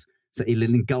particles. So it'll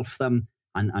engulf them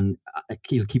and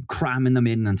it'll keep cramming them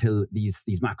in until these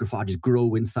macrophages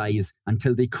grow in size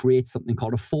until they create something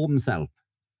called a foam cell.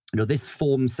 This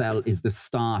foam cell is the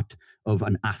start of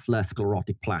an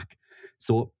atherosclerotic plaque.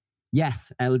 So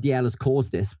yes, LDL has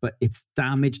caused this, but it's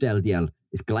damaged LDL.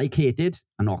 It's glycated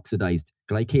and oxidized.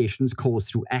 Glycation is caused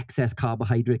through excess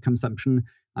carbohydrate consumption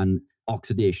and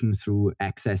oxidation through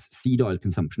excess seed oil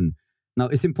consumption. Now,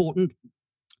 it's important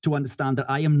to understand that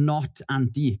I am not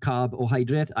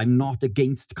anti-carbohydrate. I'm not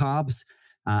against carbs.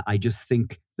 I just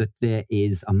think that there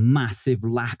is a massive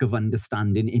lack of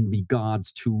understanding in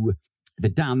regards to the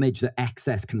damage that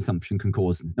excess consumption can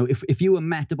cause. Now, if you are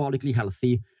metabolically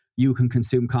healthy, you can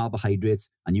consume carbohydrates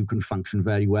and you can function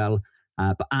very well.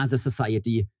 But as a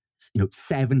society,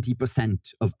 70%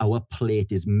 of our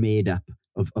plate is made up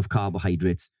of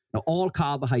carbohydrates. Now, all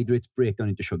carbohydrates break down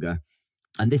into sugar.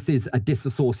 And this is a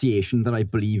disassociation that I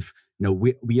believe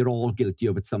we are all guilty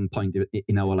of at some point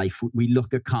in our life. We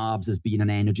look at carbs as being an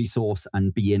energy source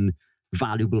and being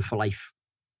valuable for life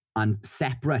and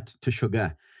separate to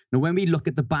sugar. Now, when we look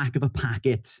at the back of a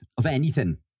packet of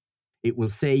anything, it will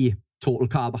say total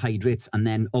carbohydrates and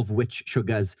then of which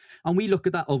sugars. And we look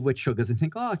at that of which sugars and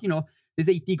think, there's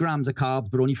 80 grams of carbs,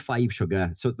 but only 5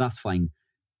 sugar. So that's fine.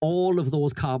 All of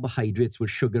those carbohydrates will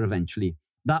sugar eventually.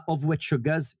 That of which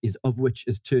sugars is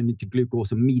turned into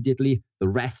glucose immediately. The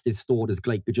rest is stored as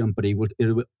glycogen, but it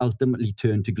will ultimately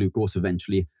turn to glucose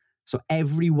eventually. So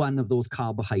every one of those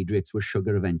carbohydrates will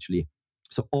sugar eventually.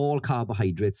 So all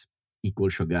carbohydrates equal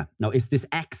sugar. Now, it's this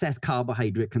excess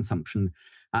carbohydrate consumption.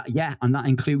 And that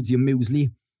includes your muesli.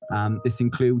 This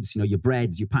includes, your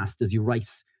breads, your pastas, your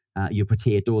rice, your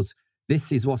potatoes.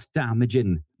 This is what's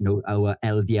damaging, our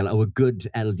LDL, our good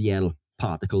LDL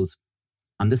particles.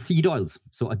 And the seed oils.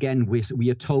 So again,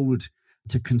 we are told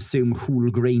to consume whole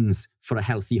grains for a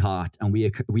healthy heart. And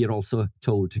we are also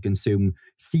told to consume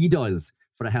seed oils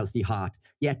for a healthy heart.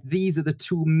 Yet these are the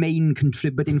two main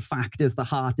contributing factors to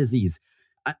heart disease.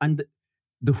 And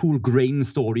the whole grain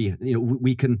story,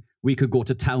 we could go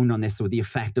to town on this with the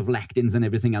effect of lectins and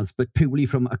everything else, but purely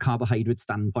from a carbohydrate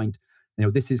standpoint,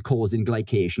 this is causing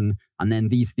glycation. And then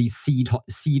these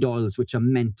seed oils, which are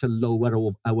meant to lower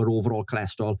our overall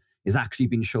cholesterol, is actually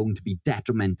been shown to be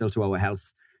detrimental to our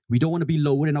health. We don't want to be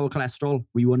lowering our cholesterol.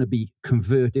 We want to be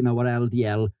converting our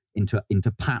LDL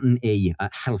into pattern A, a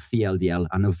healthy LDL,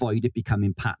 and avoid it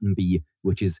becoming pattern B,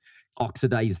 which is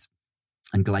oxidized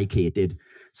and glycated.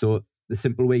 So the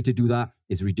simple way to do that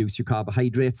is reduce your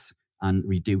carbohydrates and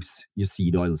reduce your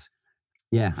seed oils.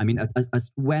 Yeah, I mean,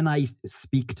 when I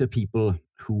speak to people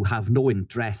who have no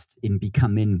interest in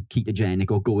becoming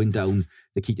ketogenic or going down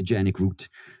the ketogenic route,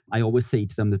 I always say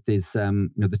to them that there's,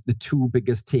 the two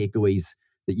biggest takeaways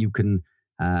that you can,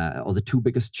 or the two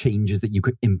biggest changes that you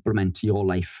could implement to your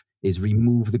life is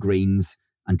remove the grains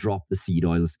and drop the seed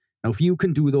oils. Now, if you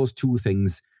can do those two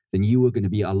things, then you are going to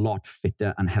be a lot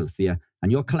fitter and healthier.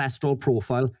 And your cholesterol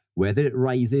profile, whether it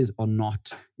rises or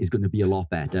not, is going to be a lot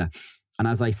better. And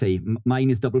as I say,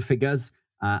 mine is double figures,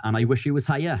 and I wish it was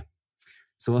higher.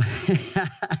 So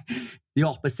the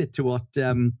opposite to what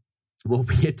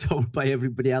we are told by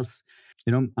everybody else,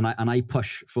 and I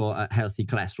push for a healthy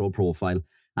cholesterol profile.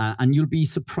 And you'll be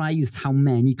surprised how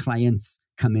many clients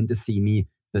come in to see me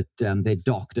that their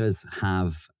doctors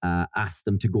have asked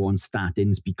them to go on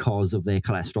statins because of their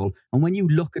cholesterol. And when you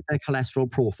look at their cholesterol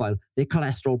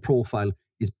profile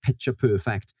is picture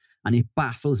perfect. And it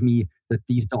baffles me that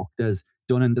these doctors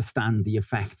don't understand the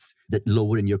effects that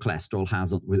lowering your cholesterol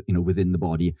has, within the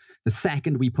body. The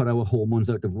second we put our hormones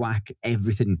out of whack,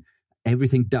 everything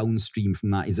downstream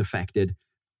from that is affected.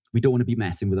 We don't want to be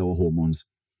messing with our hormones.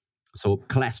 So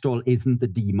cholesterol isn't the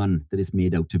demon that it's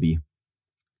made out to be.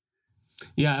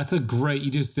 Yeah, you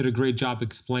just did a great job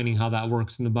explaining how that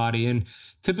works in the body. And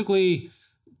typically,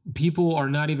 people are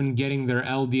not even getting their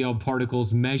LDL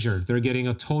particles measured. They're getting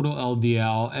a total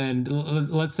LDL. And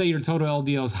let's say your total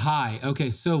LDL is high. Okay,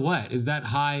 so what? Is that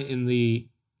high in the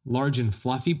large and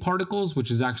fluffy particles, which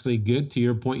is actually good? To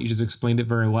your point, you just explained it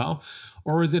very well.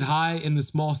 Or is it high in the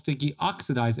small, sticky,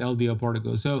 oxidized LDL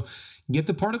particles? So get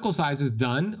the particle sizes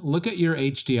done. Look at your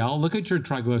HDL. Look at your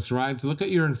triglycerides. Look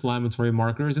at your inflammatory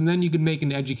markers. And then you can make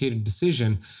an educated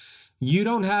decision. You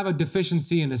don't have a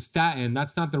deficiency in a statin.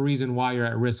 That's not the reason why you're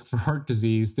at risk for heart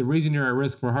disease. The reason you're at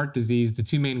risk for heart disease, the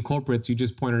two main culprits you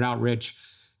just pointed out, Rich,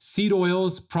 seed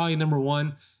oils, probably number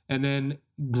one, and then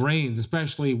grains,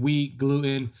 especially wheat,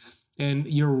 gluten. And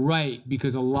you're right,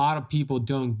 because a lot of people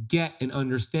don't get and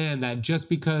understand that just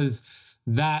because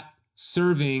that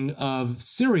serving of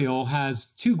cereal has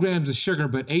 2 grams of sugar,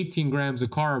 but 18 grams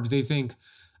of carbs, they think,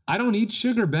 I don't eat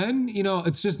sugar, Ben.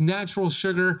 It's just natural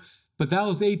sugar. But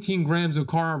those 18 grams of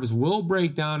carbs will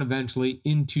break down eventually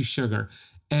into sugar.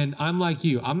 And I'm like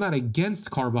you, I'm not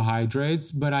against carbohydrates,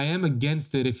 but I am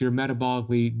against it if you're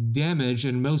metabolically damaged,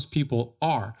 and most people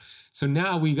are. So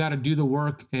now we got to do the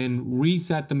work and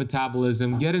reset the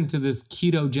metabolism, get into this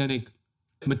ketogenic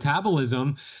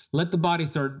metabolism, let the body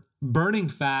start burning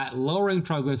fat, lowering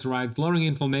triglycerides, lowering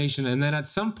inflammation. And then at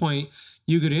some point,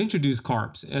 you could introduce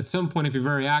carbs. At some point, if you're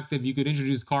very active, you could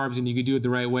introduce carbs and you could do it the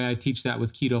right way. I teach that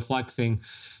with keto flexing.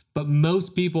 But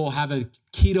most people have a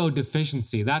keto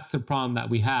deficiency. That's the problem that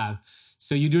we have.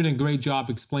 So you're doing a great job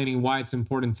explaining why it's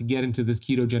important to get into this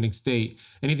ketogenic state.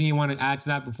 Anything you want to add to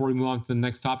that before we move on to the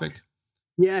next topic?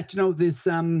 Yeah,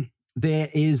 there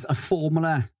is a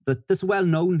formula that's well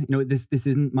known. This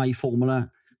isn't my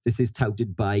formula. This is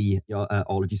touted by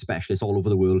ology specialists all over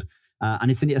the world,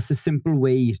 and it's a simple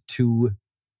way to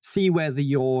see whether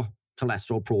your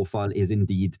cholesterol profile is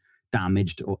indeed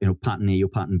damaged, or pattern A or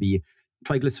pattern B.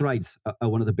 Triglycerides are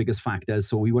one of the biggest factors,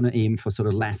 so we want to aim for sort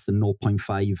of less than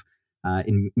 0.5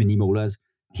 in millimolars.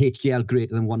 HDL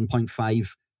greater than 1.5,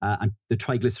 and the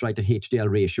triglyceride to HDL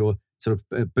ratio sort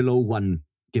of below 1,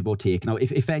 give or take. Now,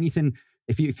 if anything,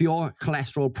 if your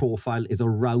cholesterol profile is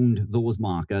around those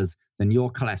markers, then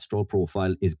your cholesterol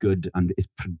profile is good and is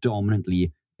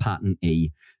predominantly pattern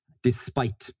A,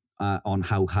 despite on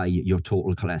how high your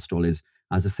total cholesterol is.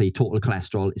 As I say, total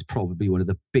cholesterol is probably one of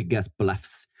the biggest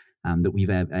bluffs that we've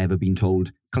ever been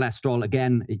told. Cholesterol,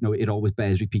 again, it always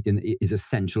bears repeating, it is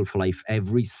essential for life.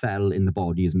 Every cell in the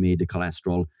body is made of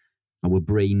cholesterol. Our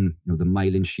brain, the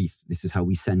myelin sheath, this is how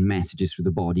we send messages through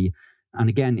the body. And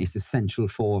again, it's essential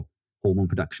for hormone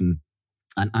production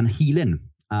and healing,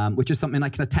 which is something I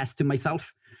can attest to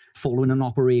myself following an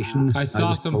operation. I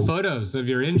saw some photos of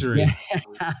your injury.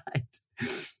 Yeah.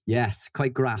 Yes,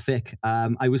 quite graphic.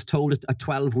 I was told a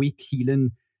 12-week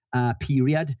healing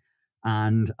period,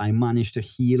 and I managed to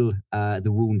heal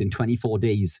the wound in 24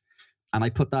 days. And I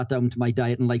put that down to my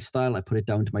diet and lifestyle. I put it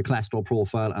down to my cholesterol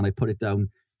profile, and I put it down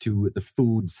to the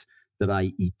foods that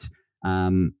I eat.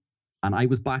 And I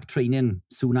was back training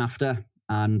soon after.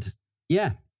 And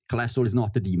yeah, cholesterol is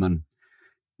not the demon.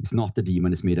 It's not the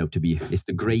demon it's made out to be. It's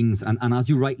the grains. And as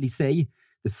you rightly say,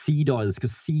 the seed oils,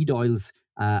 because seed oils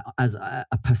as a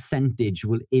percentage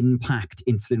will impact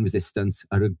insulin resistance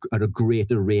at a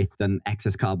greater rate than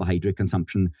excess carbohydrate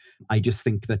consumption. I just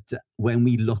think that when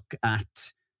we look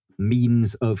at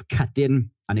means of cutting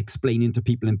and explaining to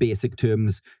people in basic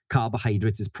terms,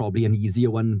 carbohydrates is probably an easier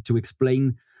one to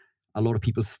explain. A lot of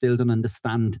people still don't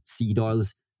understand seed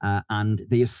oils, and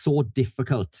they are so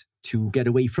difficult to get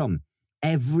away from.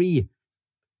 Every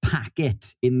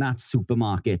packet in that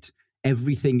supermarket,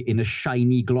 everything in a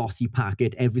shiny, glossy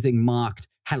packet, everything marked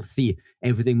healthy,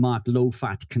 everything marked low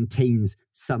fat contains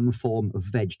some form of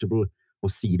vegetable or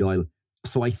seed oil.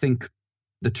 So I think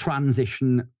the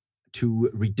transition to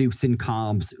reducing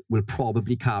carbs will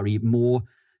probably carry more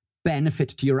benefit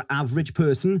to your average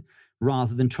person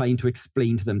rather than trying to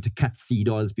explain to them to cut seed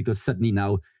oils, because suddenly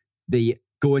now they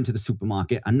go into the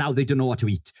supermarket and now they don't know what to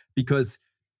eat because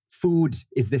food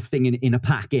is this thing in a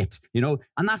packet, and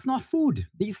that's not food.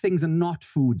 These things are not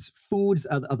foods. Foods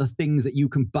are the things that you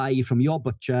can buy from your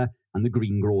butcher and the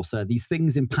greengrocer. These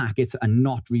things in packets are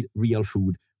not real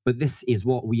food. But this is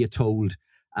what we are told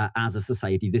as a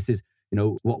society. This is,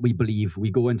 what we believe.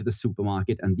 We go into the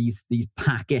supermarket and these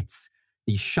packets,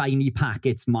 these shiny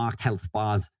packets marked health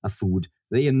bars are food.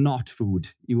 They are not food.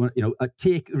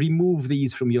 Remove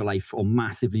these from your life or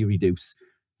massively reduce.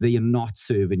 They are not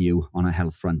serving you on a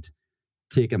health front.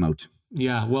 Take them out.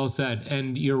 Yeah, well said.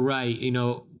 And you're right.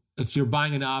 If you're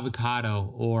buying an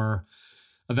avocado or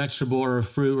a vegetable or a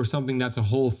fruit or something that's a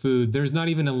whole food, there's not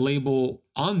even a label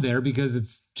on there because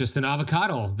it's just an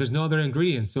avocado. There's no other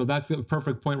ingredients. So that's a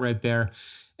perfect point right there.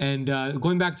 And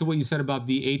going back to what you said about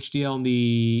the HDL and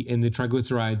the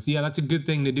triglycerides, yeah, that's a good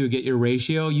thing to do. Get your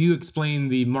ratio. You explain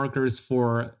the markers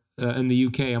for in the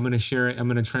UK. I'm going to share it. I'm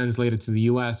going to translate it to the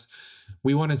US.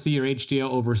 We want to see your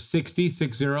HDL over 60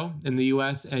 in the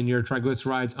US and your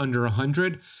triglycerides under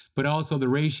 100, but also the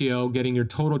ratio, getting your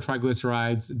total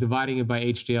triglycerides, dividing it by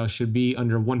HDL should be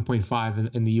under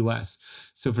 1.5 in the US.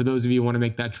 So for those of you who want to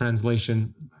make that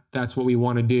translation, that's what we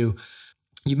want to do.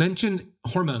 You mentioned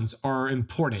hormones are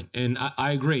important, and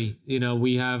I agree.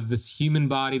 We have this human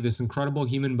body, this incredible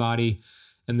human body,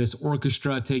 and this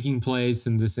orchestra taking place,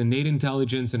 and this innate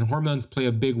intelligence, and hormones play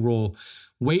a big role.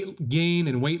 Weight gain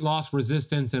and weight loss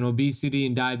resistance and obesity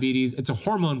and diabetes, it's a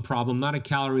hormone problem, not a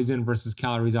calories in versus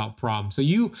calories out problem. So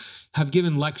you have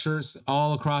given lectures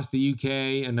all across the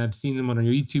UK, and I've seen them on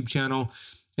your YouTube channel.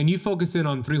 And you focus in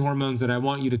on 3 hormones that I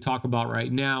want you to talk about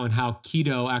right now and how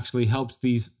keto actually helps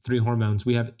these 3 hormones.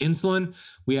 We have insulin,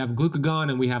 we have glucagon,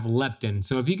 and we have leptin.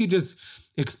 So if you could just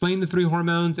explain the 3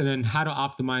 hormones and then how to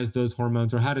optimize those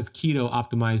hormones, or how does keto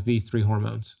optimize these 3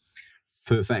 hormones?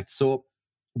 Perfect. So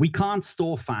we can't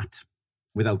store fat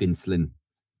without insulin.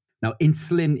 Now,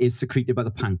 insulin is secreted by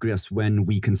the pancreas when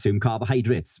we consume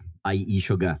carbohydrates, i.e.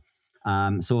 sugar.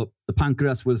 So the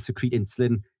pancreas will secrete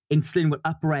insulin. Insulin will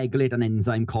upregulate an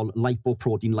enzyme called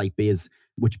lipoprotein lipase,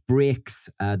 which breaks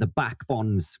the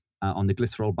backbones on the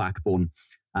glycerol backbone.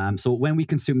 So when we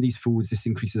consume these foods, this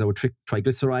increases our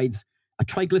triglycerides. A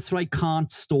triglyceride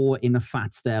can't store in a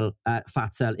fat cell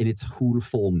in its whole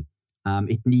form.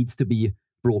 It needs to be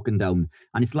broken down.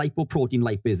 And it's lipoprotein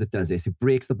lipase that does this. It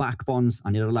breaks the backbones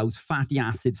and it allows fatty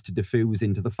acids to diffuse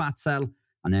into the fat cell.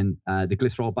 And then the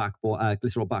glycerol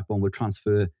backbone will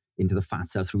transfer into the fat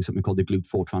cell through something called the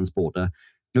GLUT4 transporter.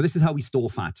 Now, this is how we store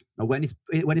fat. Now, when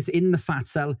it's in the fat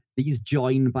cell, these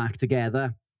join back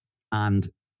together and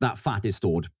that fat is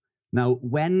stored. Now,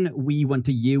 when we want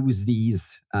to use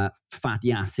these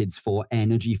fatty acids for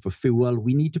energy, for fuel,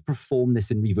 we need to perform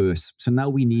this in reverse. So now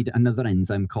we need another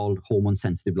enzyme called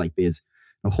hormone-sensitive lipase.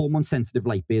 Now, hormone-sensitive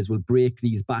lipase will break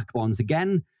these backbones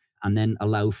again and then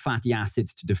allow fatty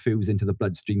acids to diffuse into the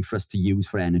bloodstream for us to use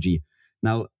for energy.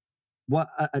 Now,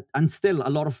 and still, a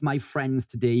lot of my friends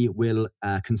today will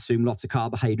consume lots of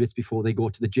carbohydrates before they go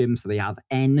to the gym, so they have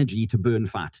energy to burn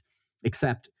fat.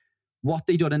 Except what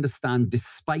they don't understand,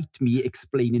 despite me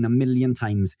explaining a million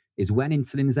times, is when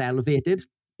insulin is elevated,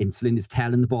 insulin is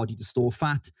telling the body to store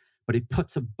fat, but it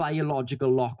puts a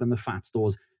biological lock on the fat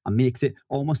stores and makes it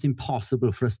almost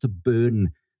impossible for us to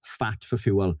burn fat for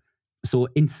fuel. So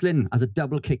insulin, as a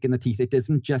double kick in the teeth, it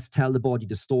doesn't just tell the body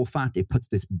to store fat, it puts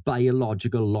this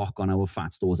biological lock on our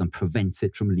fat stores and prevents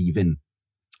it from leaving.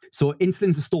 So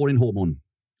insulin's a storing hormone,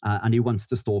 and it wants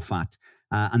to store fat.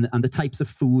 And the types of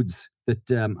foods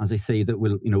that, as I say, that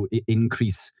will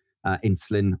increase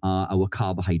insulin are our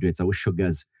carbohydrates, our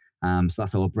sugars. So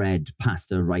that's our bread,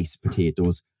 pasta, rice,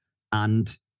 potatoes.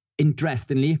 And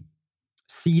interestingly,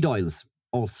 seed oils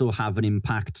also have an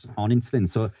impact on insulin.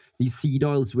 So these seed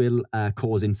oils will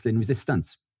cause insulin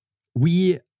resistance.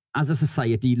 We, as a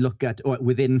society, look at, or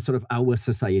within sort of our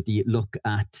society, look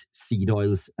at seed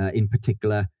oils, in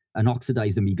particular, an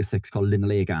oxidized omega-6 called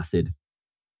linoleic acid.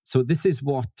 So this is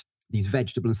what these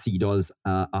vegetable and seed oils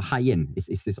are high in.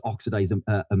 It's this oxidized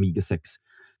omega-6.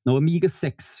 Now,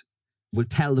 omega-6 will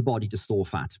tell the body to store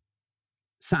fat.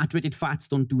 Saturated fats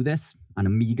don't do this, and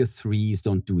omega-3s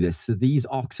don't do this. So these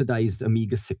oxidized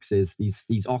omega-6s,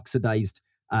 these oxidized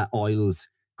oils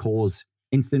cause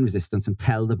insulin resistance and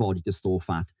tell the body to store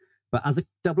fat. But as a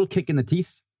double kick in the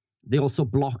teeth, they also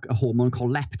block a hormone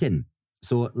called leptin.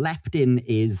 So leptin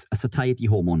is a satiety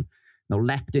hormone. Now,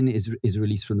 leptin is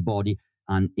released from the body,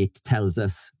 and it tells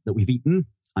us that we've eaten,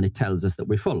 and it tells us that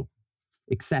we're full.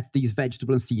 Except these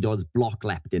vegetable and seed oils block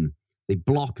leptin. They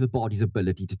block the body's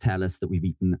ability to tell us that we've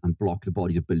eaten and block the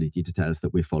body's ability to tell us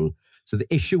that we're full. So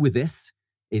the issue with this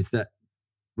is that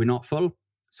we're not full,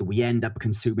 so we end up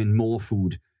consuming more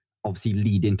food, obviously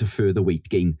leading to further weight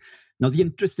gain. Now, the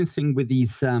interesting thing with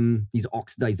these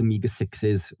oxidized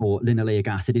omega-6s or linoleic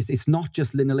acid is it's not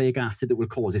just linoleic acid that will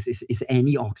cause this, it's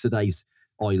any oxidized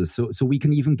oil. So we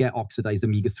can even get oxidized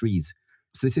omega-3s.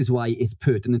 So this is why it's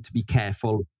pertinent to be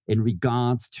careful in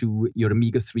regards to your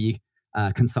omega-3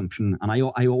 consumption. And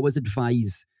I always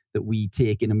advise that we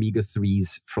take in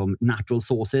omega-3s from natural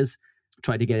sources.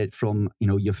 Try to get it from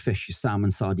your fish, your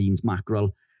salmon, sardines,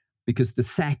 mackerel, because the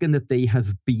second that they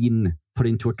have been put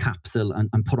into a capsule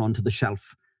and put onto the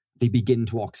shelf, they begin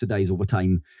to oxidize over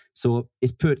time. So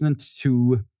it's pertinent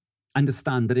to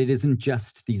understand that it isn't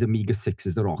just these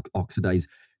omega-6s that oxidize.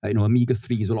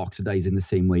 Omega-3s will oxidize in the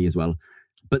same way as well.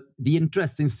 But the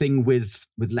interesting thing with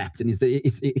leptin is that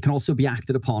it can also be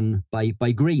acted upon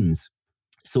by grains.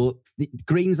 So the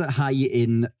grains are high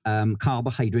in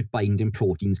carbohydrate binding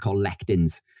proteins called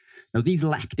lectins. Now, these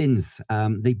lectins,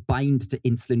 they bind to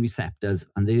insulin receptors,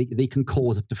 and they can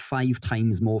cause up to 5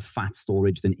 times more fat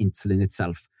storage than insulin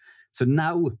itself. So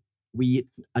now we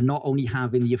are not only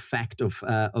having the effect of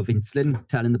insulin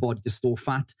telling the body to store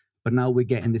fat, but now we're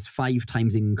getting this 5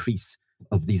 times increase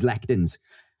of these lectins.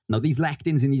 Now, these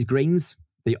lectins in these grains,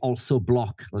 they also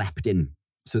block leptin.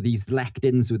 So these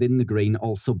lectins within the grain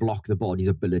also block the body's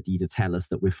ability to tell us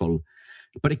that we're full.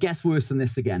 But it gets worse than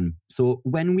this again. So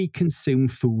when we consume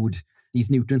food, these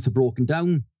nutrients are broken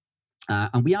down,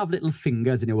 and we have little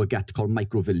fingers in our gut called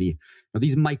microvilli. Now,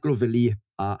 these microvilli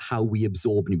are how we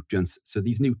absorb nutrients. So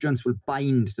these nutrients will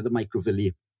bind to the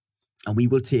microvilli, and we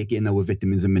will take in our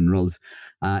vitamins and minerals.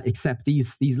 Except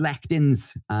these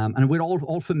lectins, and we're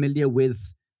all familiar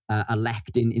with a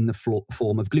lectin in the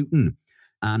form of gluten.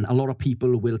 And a lot of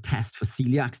people will test for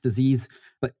celiac disease,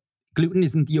 but gluten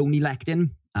isn't the only lectin,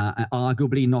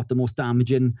 arguably not the most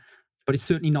damaging, but it's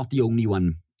certainly not the only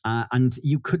one. And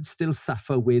you could still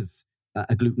suffer with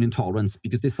a gluten intolerance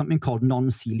because there's something called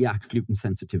non-celiac gluten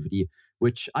sensitivity,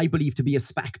 which I believe to be a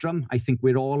spectrum. I think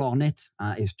we're all on it.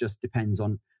 It just depends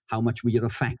on how much we are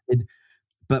affected.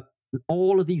 But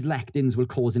all of these lectins will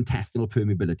cause intestinal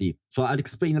permeability. So I'll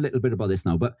explain a little bit about this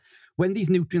now. But when these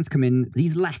nutrients come in,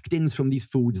 these lectins from these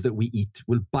foods that we eat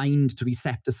will bind to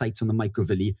receptor sites on the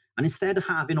microvilli. And instead of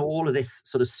having all of this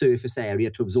sort of surface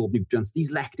area to absorb nutrients,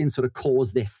 these lectins sort of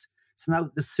cause this. So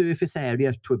now the surface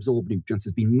area to absorb nutrients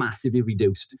has been massively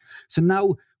reduced. So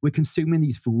now we're consuming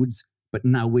these foods, but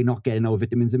now we're not getting our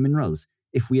vitamins and minerals.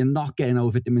 If we are not getting our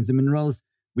vitamins and minerals,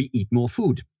 we eat more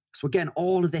food. So again,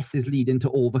 all of this is leading to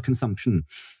overconsumption.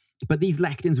 But these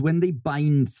lectins, when they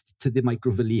bind to the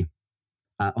microvilli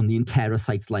on the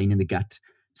enterocytes lining the gut,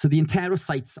 so the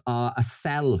enterocytes are a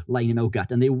cell lining our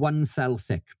gut, and they're 1 cell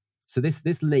thick. So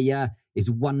this layer is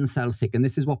 1 cell thick, and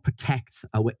this is what protects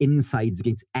our insides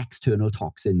against external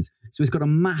toxins. So it's got a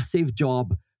massive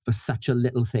job for such a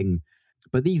little thing.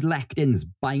 But these lectins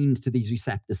bind to these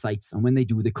receptor sites, and when they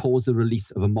do, they cause the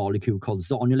release of a molecule called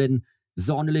zonulin.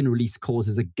 Zonulin release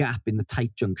causes a gap in the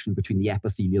tight junction between the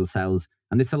epithelial cells,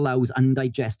 and this allows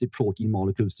undigested protein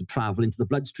molecules to travel into the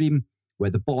bloodstream, where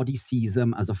the body sees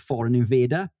them as a foreign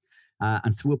invader.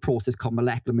 And through a process called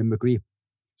molecular mimicry,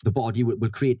 the body will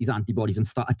create these antibodies and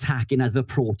start attacking other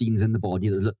proteins in the body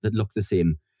that look the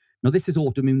same. Now, this is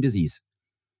autoimmune disease.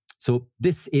 So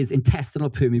this is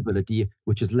intestinal permeability,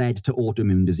 which has led to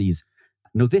autoimmune disease.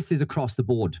 Now, this is across the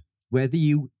board. Whether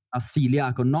you are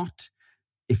celiac or not,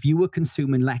 if you were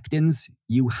consuming lectins,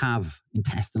 you have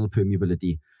intestinal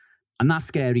permeability. And that's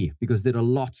scary because there are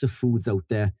lots of foods out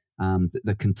there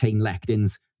that contain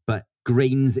lectins, but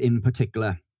grains in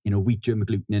particular, wheat germ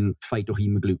agglutinin,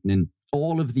 phytohemagglutinin,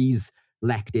 all of these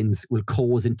lectins will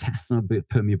cause intestinal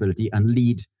permeability and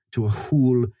lead to a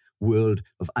whole world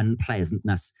of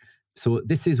unpleasantness. So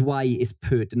this is why it's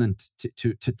pertinent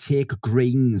to take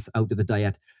grains out of the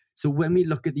diet. So when we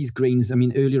look at these grains, I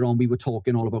mean, earlier on we were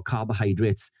talking all about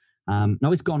carbohydrates.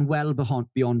 Now it's gone well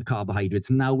beyond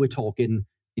carbohydrates. Now we're talking,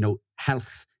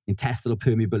 health, intestinal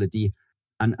permeability,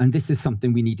 and this is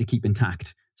something we need to keep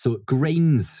intact. So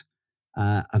grains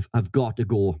have got to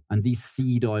go, and these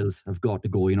seed oils have got to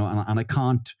go. And I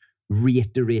can't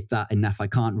reiterate that enough. I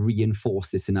can't reinforce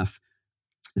this enough.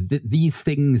 These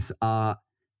things are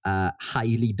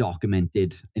highly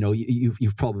documented.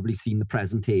 You've probably seen the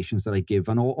presentations that I give,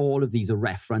 and all of these are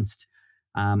referenced,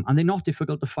 and they're not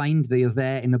difficult to find. They are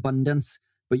there in abundance,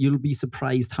 but you'll be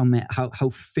surprised how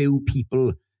few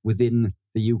people within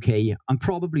the UK and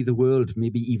probably the world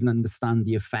maybe even understand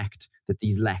the effect that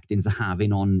these lectins are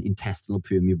having on intestinal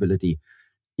permeability.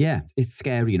 Yeah, it's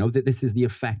scary, that this is the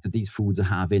effect that these foods are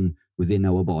having within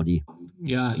our body.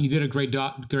 Yeah, you did a great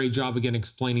job again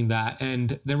explaining that.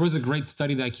 And there was a great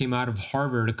study that came out of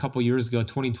Harvard a couple years ago,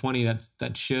 2020,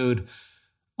 that showed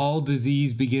all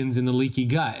disease begins in the leaky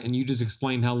gut. And you just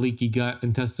explained how leaky gut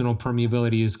intestinal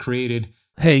permeability is created.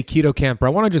 Hey, Keto Camper, I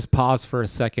want to just pause for a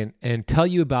second and tell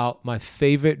you about my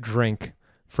favorite drink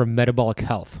for metabolic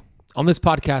health. On this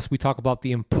podcast, we talk about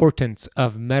the importance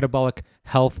of metabolic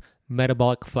health,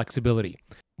 metabolic flexibility.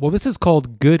 Well, this is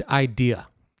called Good Idea.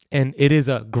 And it is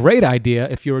a great idea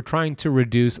if you're trying to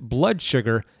reduce blood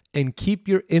sugar and keep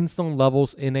your insulin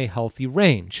levels in a healthy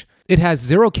range. It has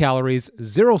 0 calories,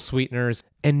 0 sweeteners,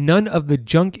 and none of the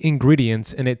junk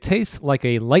ingredients, and it tastes like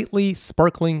a lightly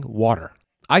sparkling water.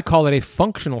 I call it a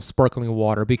functional sparkling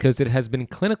water because it has been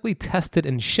clinically tested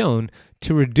and shown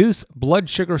to reduce blood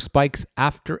sugar spikes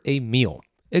after a meal.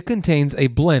 It contains a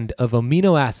blend of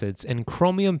amino acids and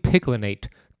chromium picolinate.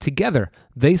 Together,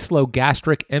 they slow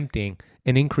gastric emptying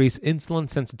and increase insulin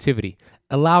sensitivity,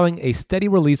 allowing a steady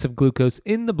release of glucose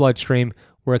in the bloodstream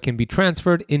where it can be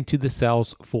transferred into the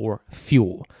cells for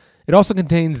fuel. It also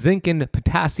contains zinc and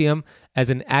potassium as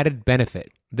an added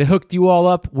benefit. They hooked you all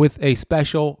up with a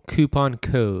special coupon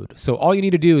code. So all you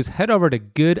need to do is head over to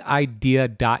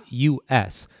goodidea.us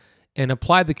and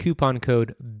apply the coupon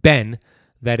code BEN,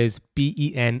 that is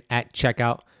BEN, at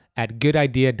checkout at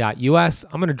goodidea.us.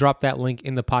 I'm going to drop that link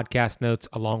in the podcast notes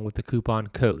along with the coupon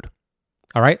code.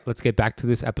 All right, let's get back to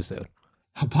this episode.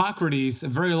 Hippocrates, a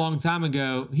very long time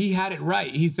ago, he had it right.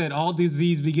 He said all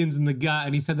disease begins in the gut,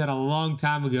 and he said that a long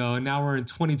time ago, and now we're in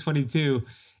 2022,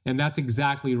 and that's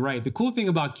exactly right. The cool thing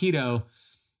about keto,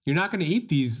 you're not going to eat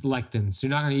these lectins. You're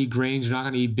not going to eat grains. You're not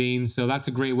going to eat beans, so that's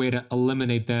a great way to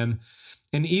eliminate them.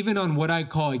 And even on what I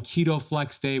call a keto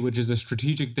flex day, which is a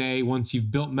strategic day, once you've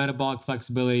built metabolic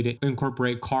flexibility to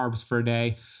incorporate carbs for a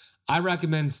day, I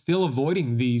recommend still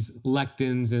avoiding these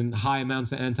lectins and high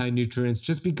amounts of anti-nutrients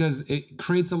just because it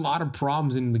creates a lot of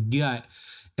problems in the gut.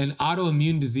 And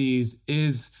autoimmune disease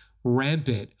is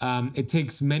rampant. It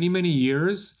takes many, many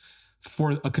years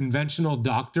for a conventional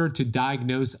doctor to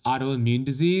diagnose autoimmune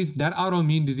disease, that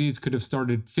autoimmune disease could have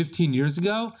started 15 years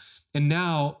ago. And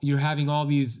now you're having all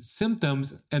these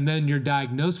symptoms and then you're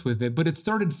diagnosed with it. But it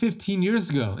started 15 years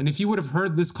ago. And if you would have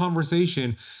heard this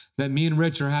conversation that me and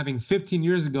Rich are having 15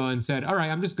 years ago and said, all right,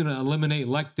 I'm just going to eliminate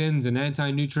lectins and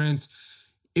anti-nutrients,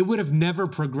 it would have never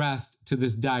progressed to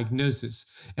this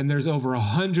diagnosis. And there's over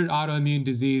 100 autoimmune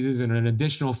diseases and an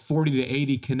additional 40 to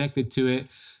 80 connected to it.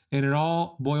 And it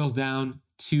all boils down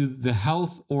to the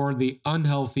health or the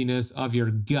unhealthiness of your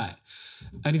gut.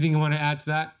 Anything you want to add to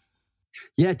that?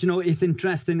 Yeah, do you know, it's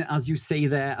interesting, as you say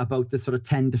there, about the sort of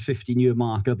 10 to 15 year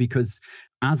marker, because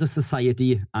as a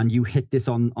society, and you hit this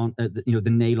on the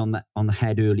nail on the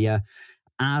head earlier,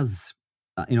 as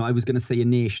I was going to say a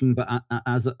nation, but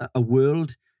as a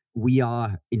world, we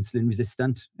are insulin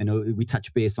resistant. We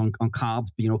touch base on carbs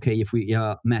being okay if we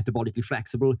are metabolically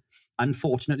flexible.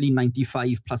 Unfortunately,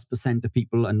 95+% of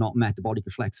people are not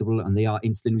metabolically flexible and they are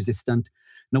insulin resistant.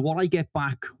 Now, what I get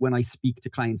back when I speak to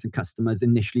clients and customers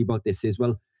initially about this is,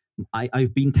 well,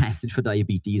 I've been tested for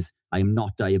diabetes. I am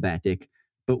not diabetic.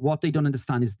 But what they don't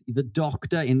understand is the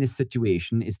doctor in this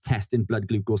situation is testing blood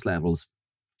glucose levels.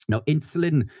 Now,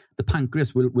 insulin, the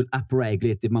pancreas will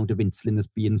upregulate the amount of insulin that's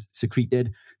being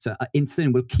secreted. So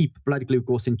insulin will keep blood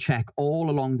glucose in check all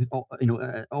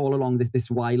along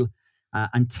this while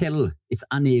until it's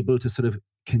unable to sort of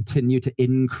continue to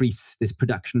increase this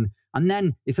production. And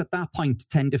then it's at that point,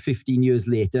 10 to 15 years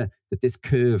later, that this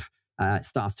curve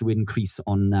starts to increase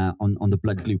on the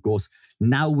blood glucose.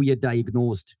 Now we are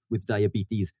diagnosed with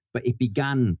diabetes, but it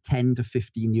began 10 to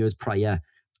 15 years prior.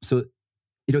 So,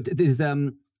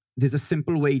 there's a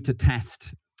simple way to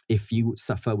test if you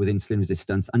suffer with insulin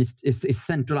resistance, and it's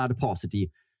central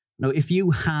adiposity. Now, if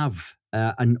you have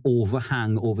an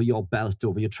overhang over your belt,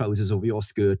 over your trousers, over your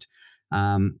skirt,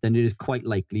 then it is quite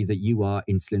likely that you are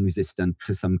insulin resistant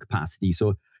to some capacity.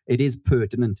 So it is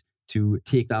pertinent to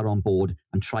take that on board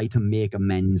and try to make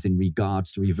amends in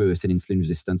regards to reversing insulin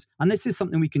resistance. And this is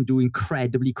something we can do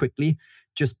incredibly quickly.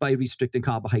 Just by restricting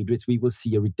carbohydrates, we will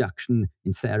see a reduction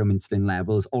in serum insulin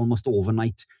levels almost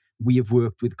overnight. We have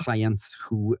worked with clients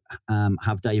who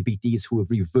have diabetes, who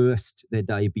have reversed their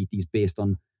diabetes based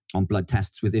on blood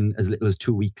tests within as little as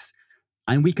 2 weeks.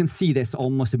 And we can see this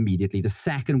almost immediately. The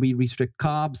second we restrict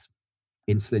carbs,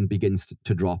 insulin begins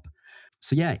to drop.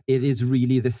 So yeah, it is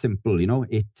really this simple.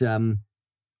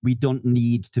 We don't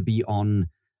need to be on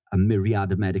a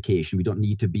myriad of medication. We don't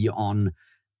need to be on,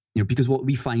 because what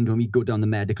we find when we go down the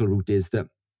medical route is that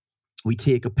we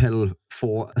take a pill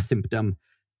for a symptom,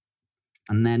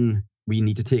 and then we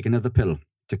need to take another pill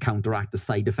to counteract the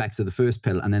side effects of the first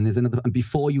pill. And then there's another, and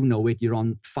before you know it, you're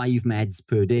on 5 meds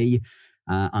per day.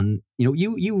 And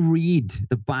you read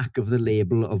the back of the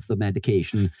label of the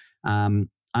medication,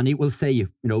 and it will say,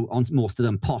 on most of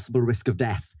them, possible risk of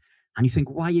death. And you think,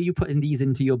 why are you putting these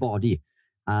into your body?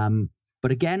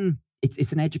 But again,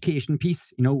 it's an education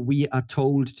piece. We are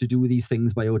told to do these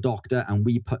things by our doctor, and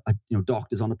we put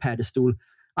doctors on a pedestal.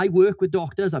 I work with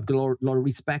doctors. I've got a lot of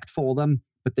respect for them,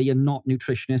 but they are not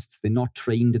nutritionists. They're not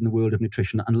trained in the world of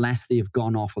nutrition unless they've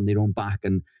gone off on their own back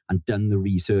and done the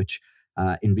research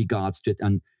in regards to it.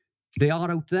 And they are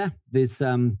out there. There's,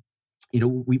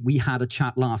 we had a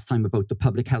chat last time about the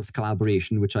public health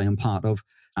collaboration, which I am part of.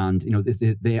 And,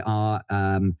 there are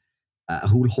a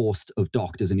whole host of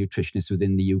doctors and nutritionists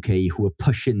within the UK who are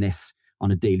pushing this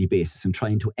on a daily basis and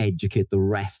trying to educate the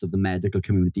rest of the medical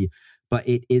community. But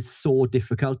it is so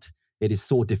difficult. It is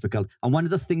so difficult. And one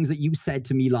of the things that you said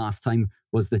to me last time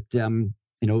was that,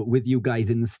 with you guys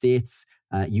in the States,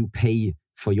 you pay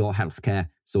for your healthcare.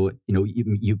 So,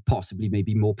 you possibly may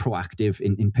be more proactive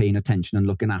in paying attention and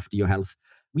looking after your health.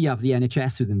 We have the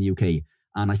NHS within the UK.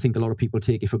 And I think a lot of people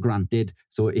take it for granted.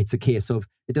 So it's a case of,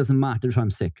 it doesn't matter if I'm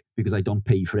sick because I don't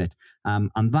pay for it.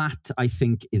 And that, I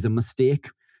think, is a mistake.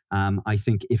 I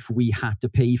think if we had to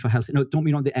pay for health, don't get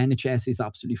me wrong, the NHS is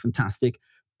absolutely fantastic.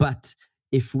 But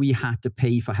if we had to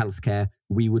pay for healthcare,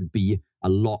 we would be a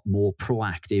lot more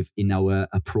proactive in our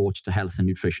approach to health and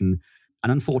nutrition.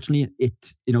 And unfortunately,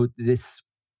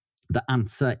 the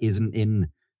answer isn't in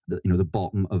the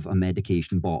bottom of a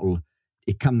medication bottle.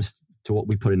 It comes to what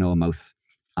we put in our mouth.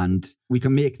 And we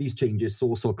can make these changes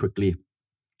so quickly.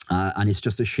 And it's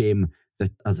just a shame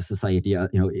that as a society,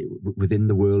 within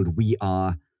the world, we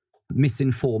are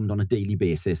misinformed on a daily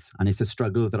basis. And it's a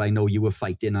struggle that I know you are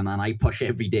fighting and I push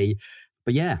every day.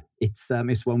 But yeah, it's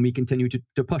when we continue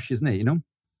to push, isn't it?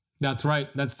 That's right.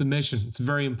 That's the mission. It's a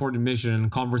very important mission. And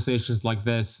conversations like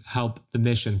this help the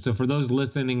mission. So for those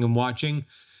listening and watching,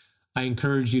 I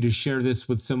encourage you to share this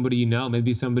with somebody you know,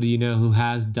 maybe somebody you know who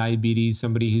has diabetes,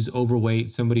 somebody who's overweight,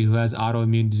 somebody who has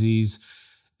autoimmune disease.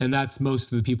 And that's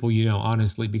most of the people you know,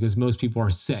 honestly, because most people are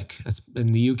sick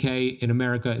in the UK, in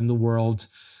America, in the world.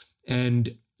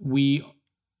 And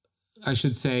I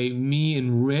should say, me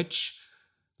and Rich,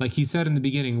 like he said in the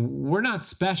beginning, we're not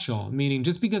special, meaning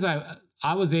just because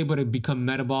I was able to become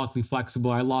metabolically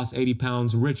flexible. I lost 80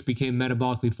 pounds. Rich became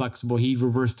metabolically flexible. He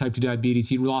reversed type 2 diabetes.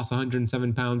 He lost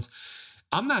 107 pounds.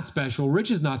 I'm not special. Rich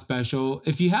is not special.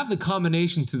 If you have the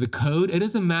combination to the code, it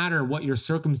doesn't matter what your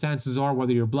circumstances are,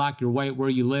 whether you're black, you're white, where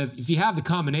you live. If you have the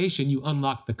combination, you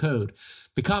unlock the code.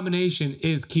 The combination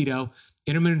is keto,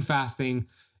 intermittent fasting,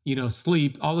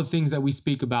 sleep, all the things that we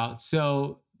speak about.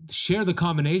 So share the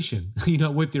combination,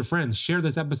 with your friends. Share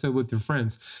this episode with your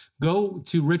friends. Go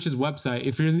to Rich's website.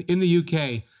 If you're in the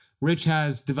UK, Rich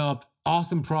has developed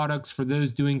awesome products for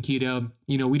those doing keto.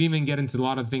 We didn't even get into a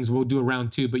lot of things. We'll do a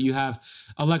round two, but you have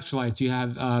electrolytes, you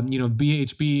have,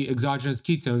 BHB, exogenous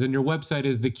ketones, and your website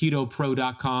is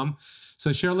theketopro.com.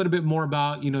 So share a little bit more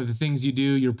about, the things you do,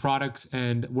 your products,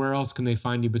 and where else can they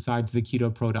find you besides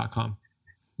theketopro.com?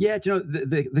 Yeah,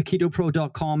 the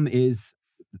ketopro.com is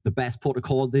the best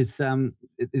protocol. There's a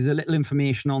little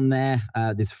information on there.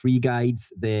 There's free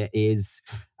guides. There is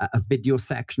a video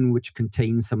section which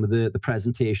contains some of the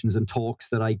presentations and talks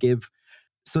that I give.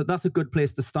 So that's a good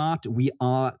place to start. We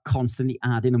are constantly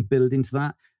adding and building to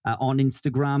that. On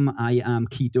Instagram, I am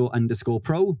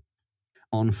keto_pro.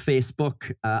 On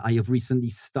Facebook, I have recently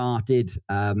started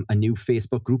a new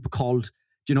Facebook group called,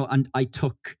 and I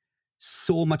took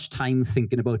so much time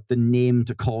thinking about the name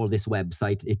to call this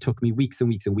website. It took me weeks and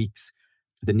weeks and weeks,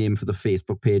 the name for the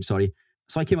Facebook page, sorry.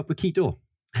 So I came up with Keto.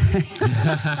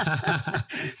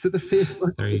 So the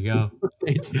Facebook there you go.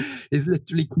 page is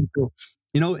literally Keto.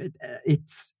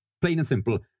 It's plain and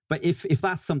simple. But if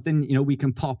that's something, we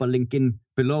can pop a link in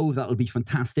below, that'll be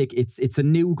fantastic. It's a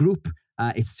new group.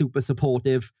 It's super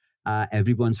supportive.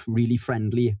 Everyone's really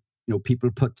friendly.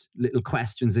 People put little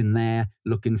questions in there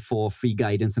looking for free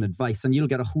guidance and advice, and you'll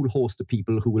get a whole host of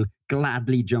people who will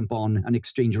gladly jump on and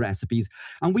exchange recipes.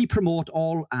 And we promote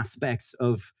all aspects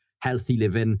of healthy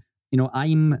living.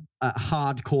 I'm a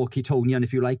hardcore ketonian,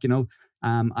 if you like.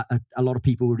 A lot of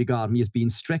people will regard me as being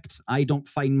strict. I don't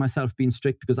find myself being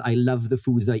strict because I love the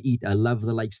foods I eat. I love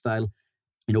the lifestyle.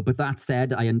 But that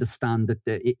said, I understand that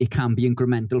it can be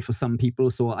incremental for some people.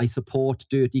 So I support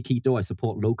dirty keto. I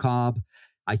support low carb.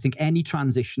 I think any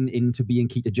transition into being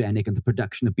ketogenic and the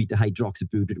production of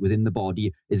beta-hydroxybutyrate within the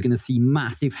body is going to see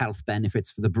massive health benefits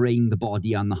for the brain, the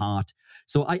body, and the heart.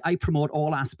 So I promote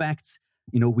all aspects.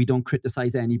 We don't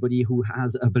criticize anybody who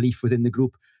has a belief within the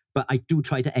group, but I do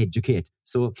try to educate.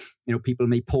 So, people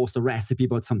may post a recipe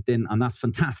about something, and that's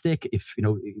fantastic. If,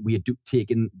 we are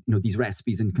taking, these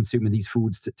recipes and consuming these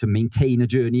foods to maintain a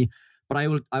journey, but I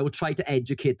will try to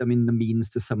educate them in the means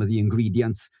to some of the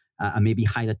ingredients. And maybe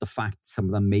highlight the fact some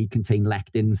of them may contain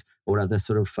lectins or other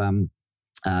sort of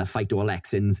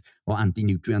phytoalexins or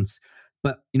anti-nutrients.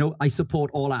 But, I support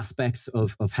all aspects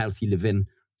of healthy living.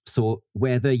 So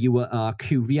whether you are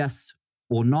curious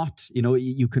or not,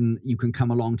 you can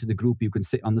come along to the group. You can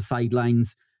sit on the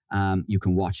sidelines. You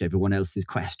can watch everyone else's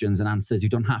questions and answers. You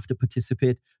don't have to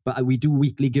participate. But we do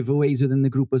weekly giveaways within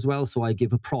the group as well. So I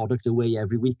give a product away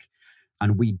every week.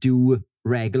 And we do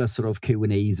regular sort of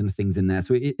Q&As and things in there.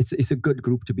 So it's a good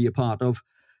group to be a part of.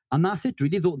 And that's it,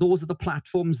 really. Those are the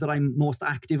platforms that I'm most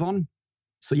active on.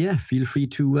 So yeah, feel free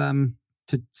to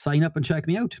sign up and check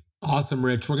me out. Awesome,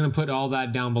 Rich. We're going to put all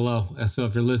that down below. So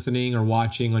if you're listening or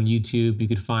watching on YouTube, you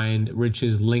could find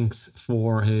Rich's links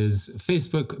for his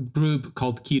Facebook group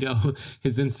called Keto.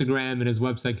 His Instagram and his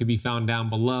website could be found down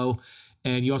below.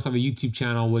 And you also have a YouTube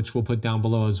channel, which we'll put down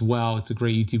below as well. It's a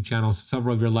great YouTube channel.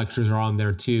 Several of your lectures are on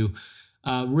there too.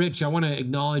 Rich, I want to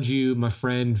acknowledge you, my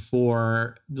friend,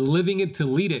 for living it to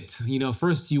lead it.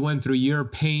 First you went through your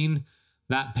pain.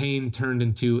 That pain turned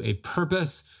into a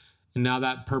purpose. And now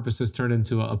that purpose has turned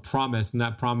into a promise. And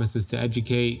that promise is to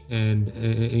educate and,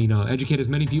 educate as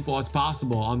many people as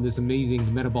possible on this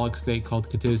amazing metabolic state called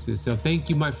ketosis. So thank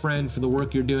you, my friend, for the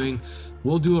work you're doing.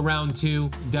 We'll do a round two,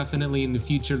 definitely in the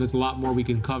future. There's a lot more we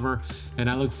can cover. And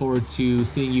I look forward to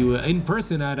seeing you in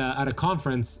person at a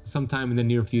conference sometime in the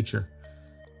near future.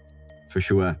 For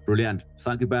sure. Brilliant.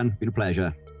 Thank you, Ben. Been a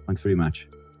pleasure. Thanks very much.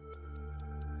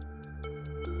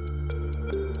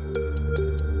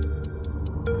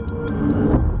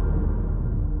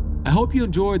 I hope you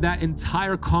enjoyed that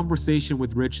entire conversation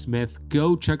with Rich Smith.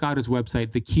 Go check out his website,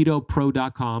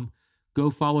 theketopro.com. Go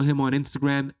follow him on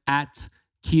Instagram at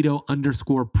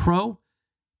keto_pro.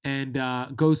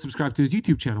 And go subscribe to his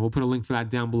YouTube channel. We'll put a link for that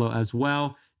down below as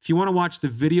well. If you want to watch the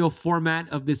video format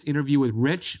of this interview with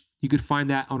Rich, you could find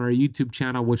that on our YouTube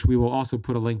channel, which we will also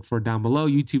put a link for down below,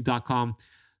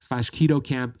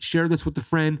 youtube.com/KetoCamp. Share this with a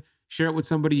friend. Share it with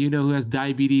somebody you know who has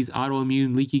diabetes,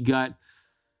 autoimmune, leaky gut,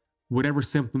 whatever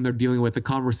symptom they're dealing with. A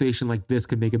conversation like this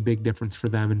could make a big difference for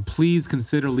them. And please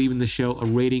consider leaving the show a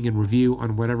rating and review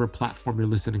on whatever platform you're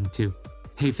listening to.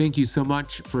 Hey, thank you so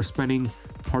much for spending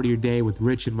part of your day with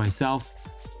Rich and myself.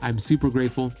 I'm super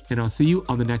grateful, and I'll see you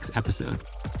on the next episode.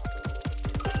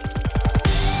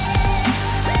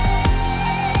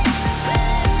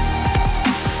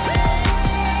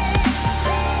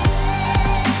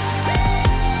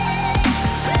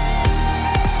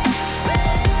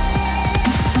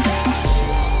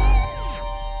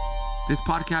 This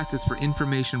podcast is for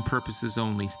information purposes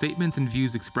only. Statements and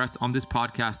views expressed on this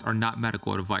podcast are not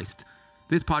medical advice.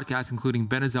 This podcast, including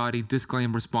Benazati,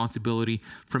 disclaims responsibility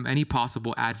from any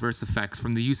possible adverse effects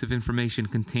from the use of information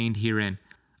contained herein.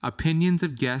 Opinions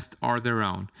of guests are their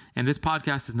own, and this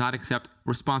podcast does not accept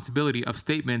responsibility of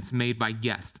statements made by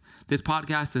guests. This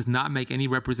podcast does not make any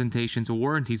representations or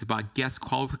warranties about guest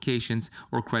qualifications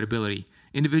or credibility.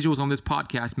 Individuals on this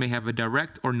podcast may have a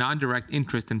direct or non-direct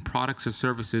interest in products or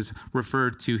services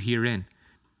referred to herein.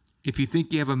 If you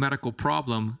think you have a medical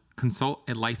problem, consult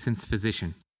a licensed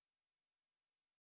physician.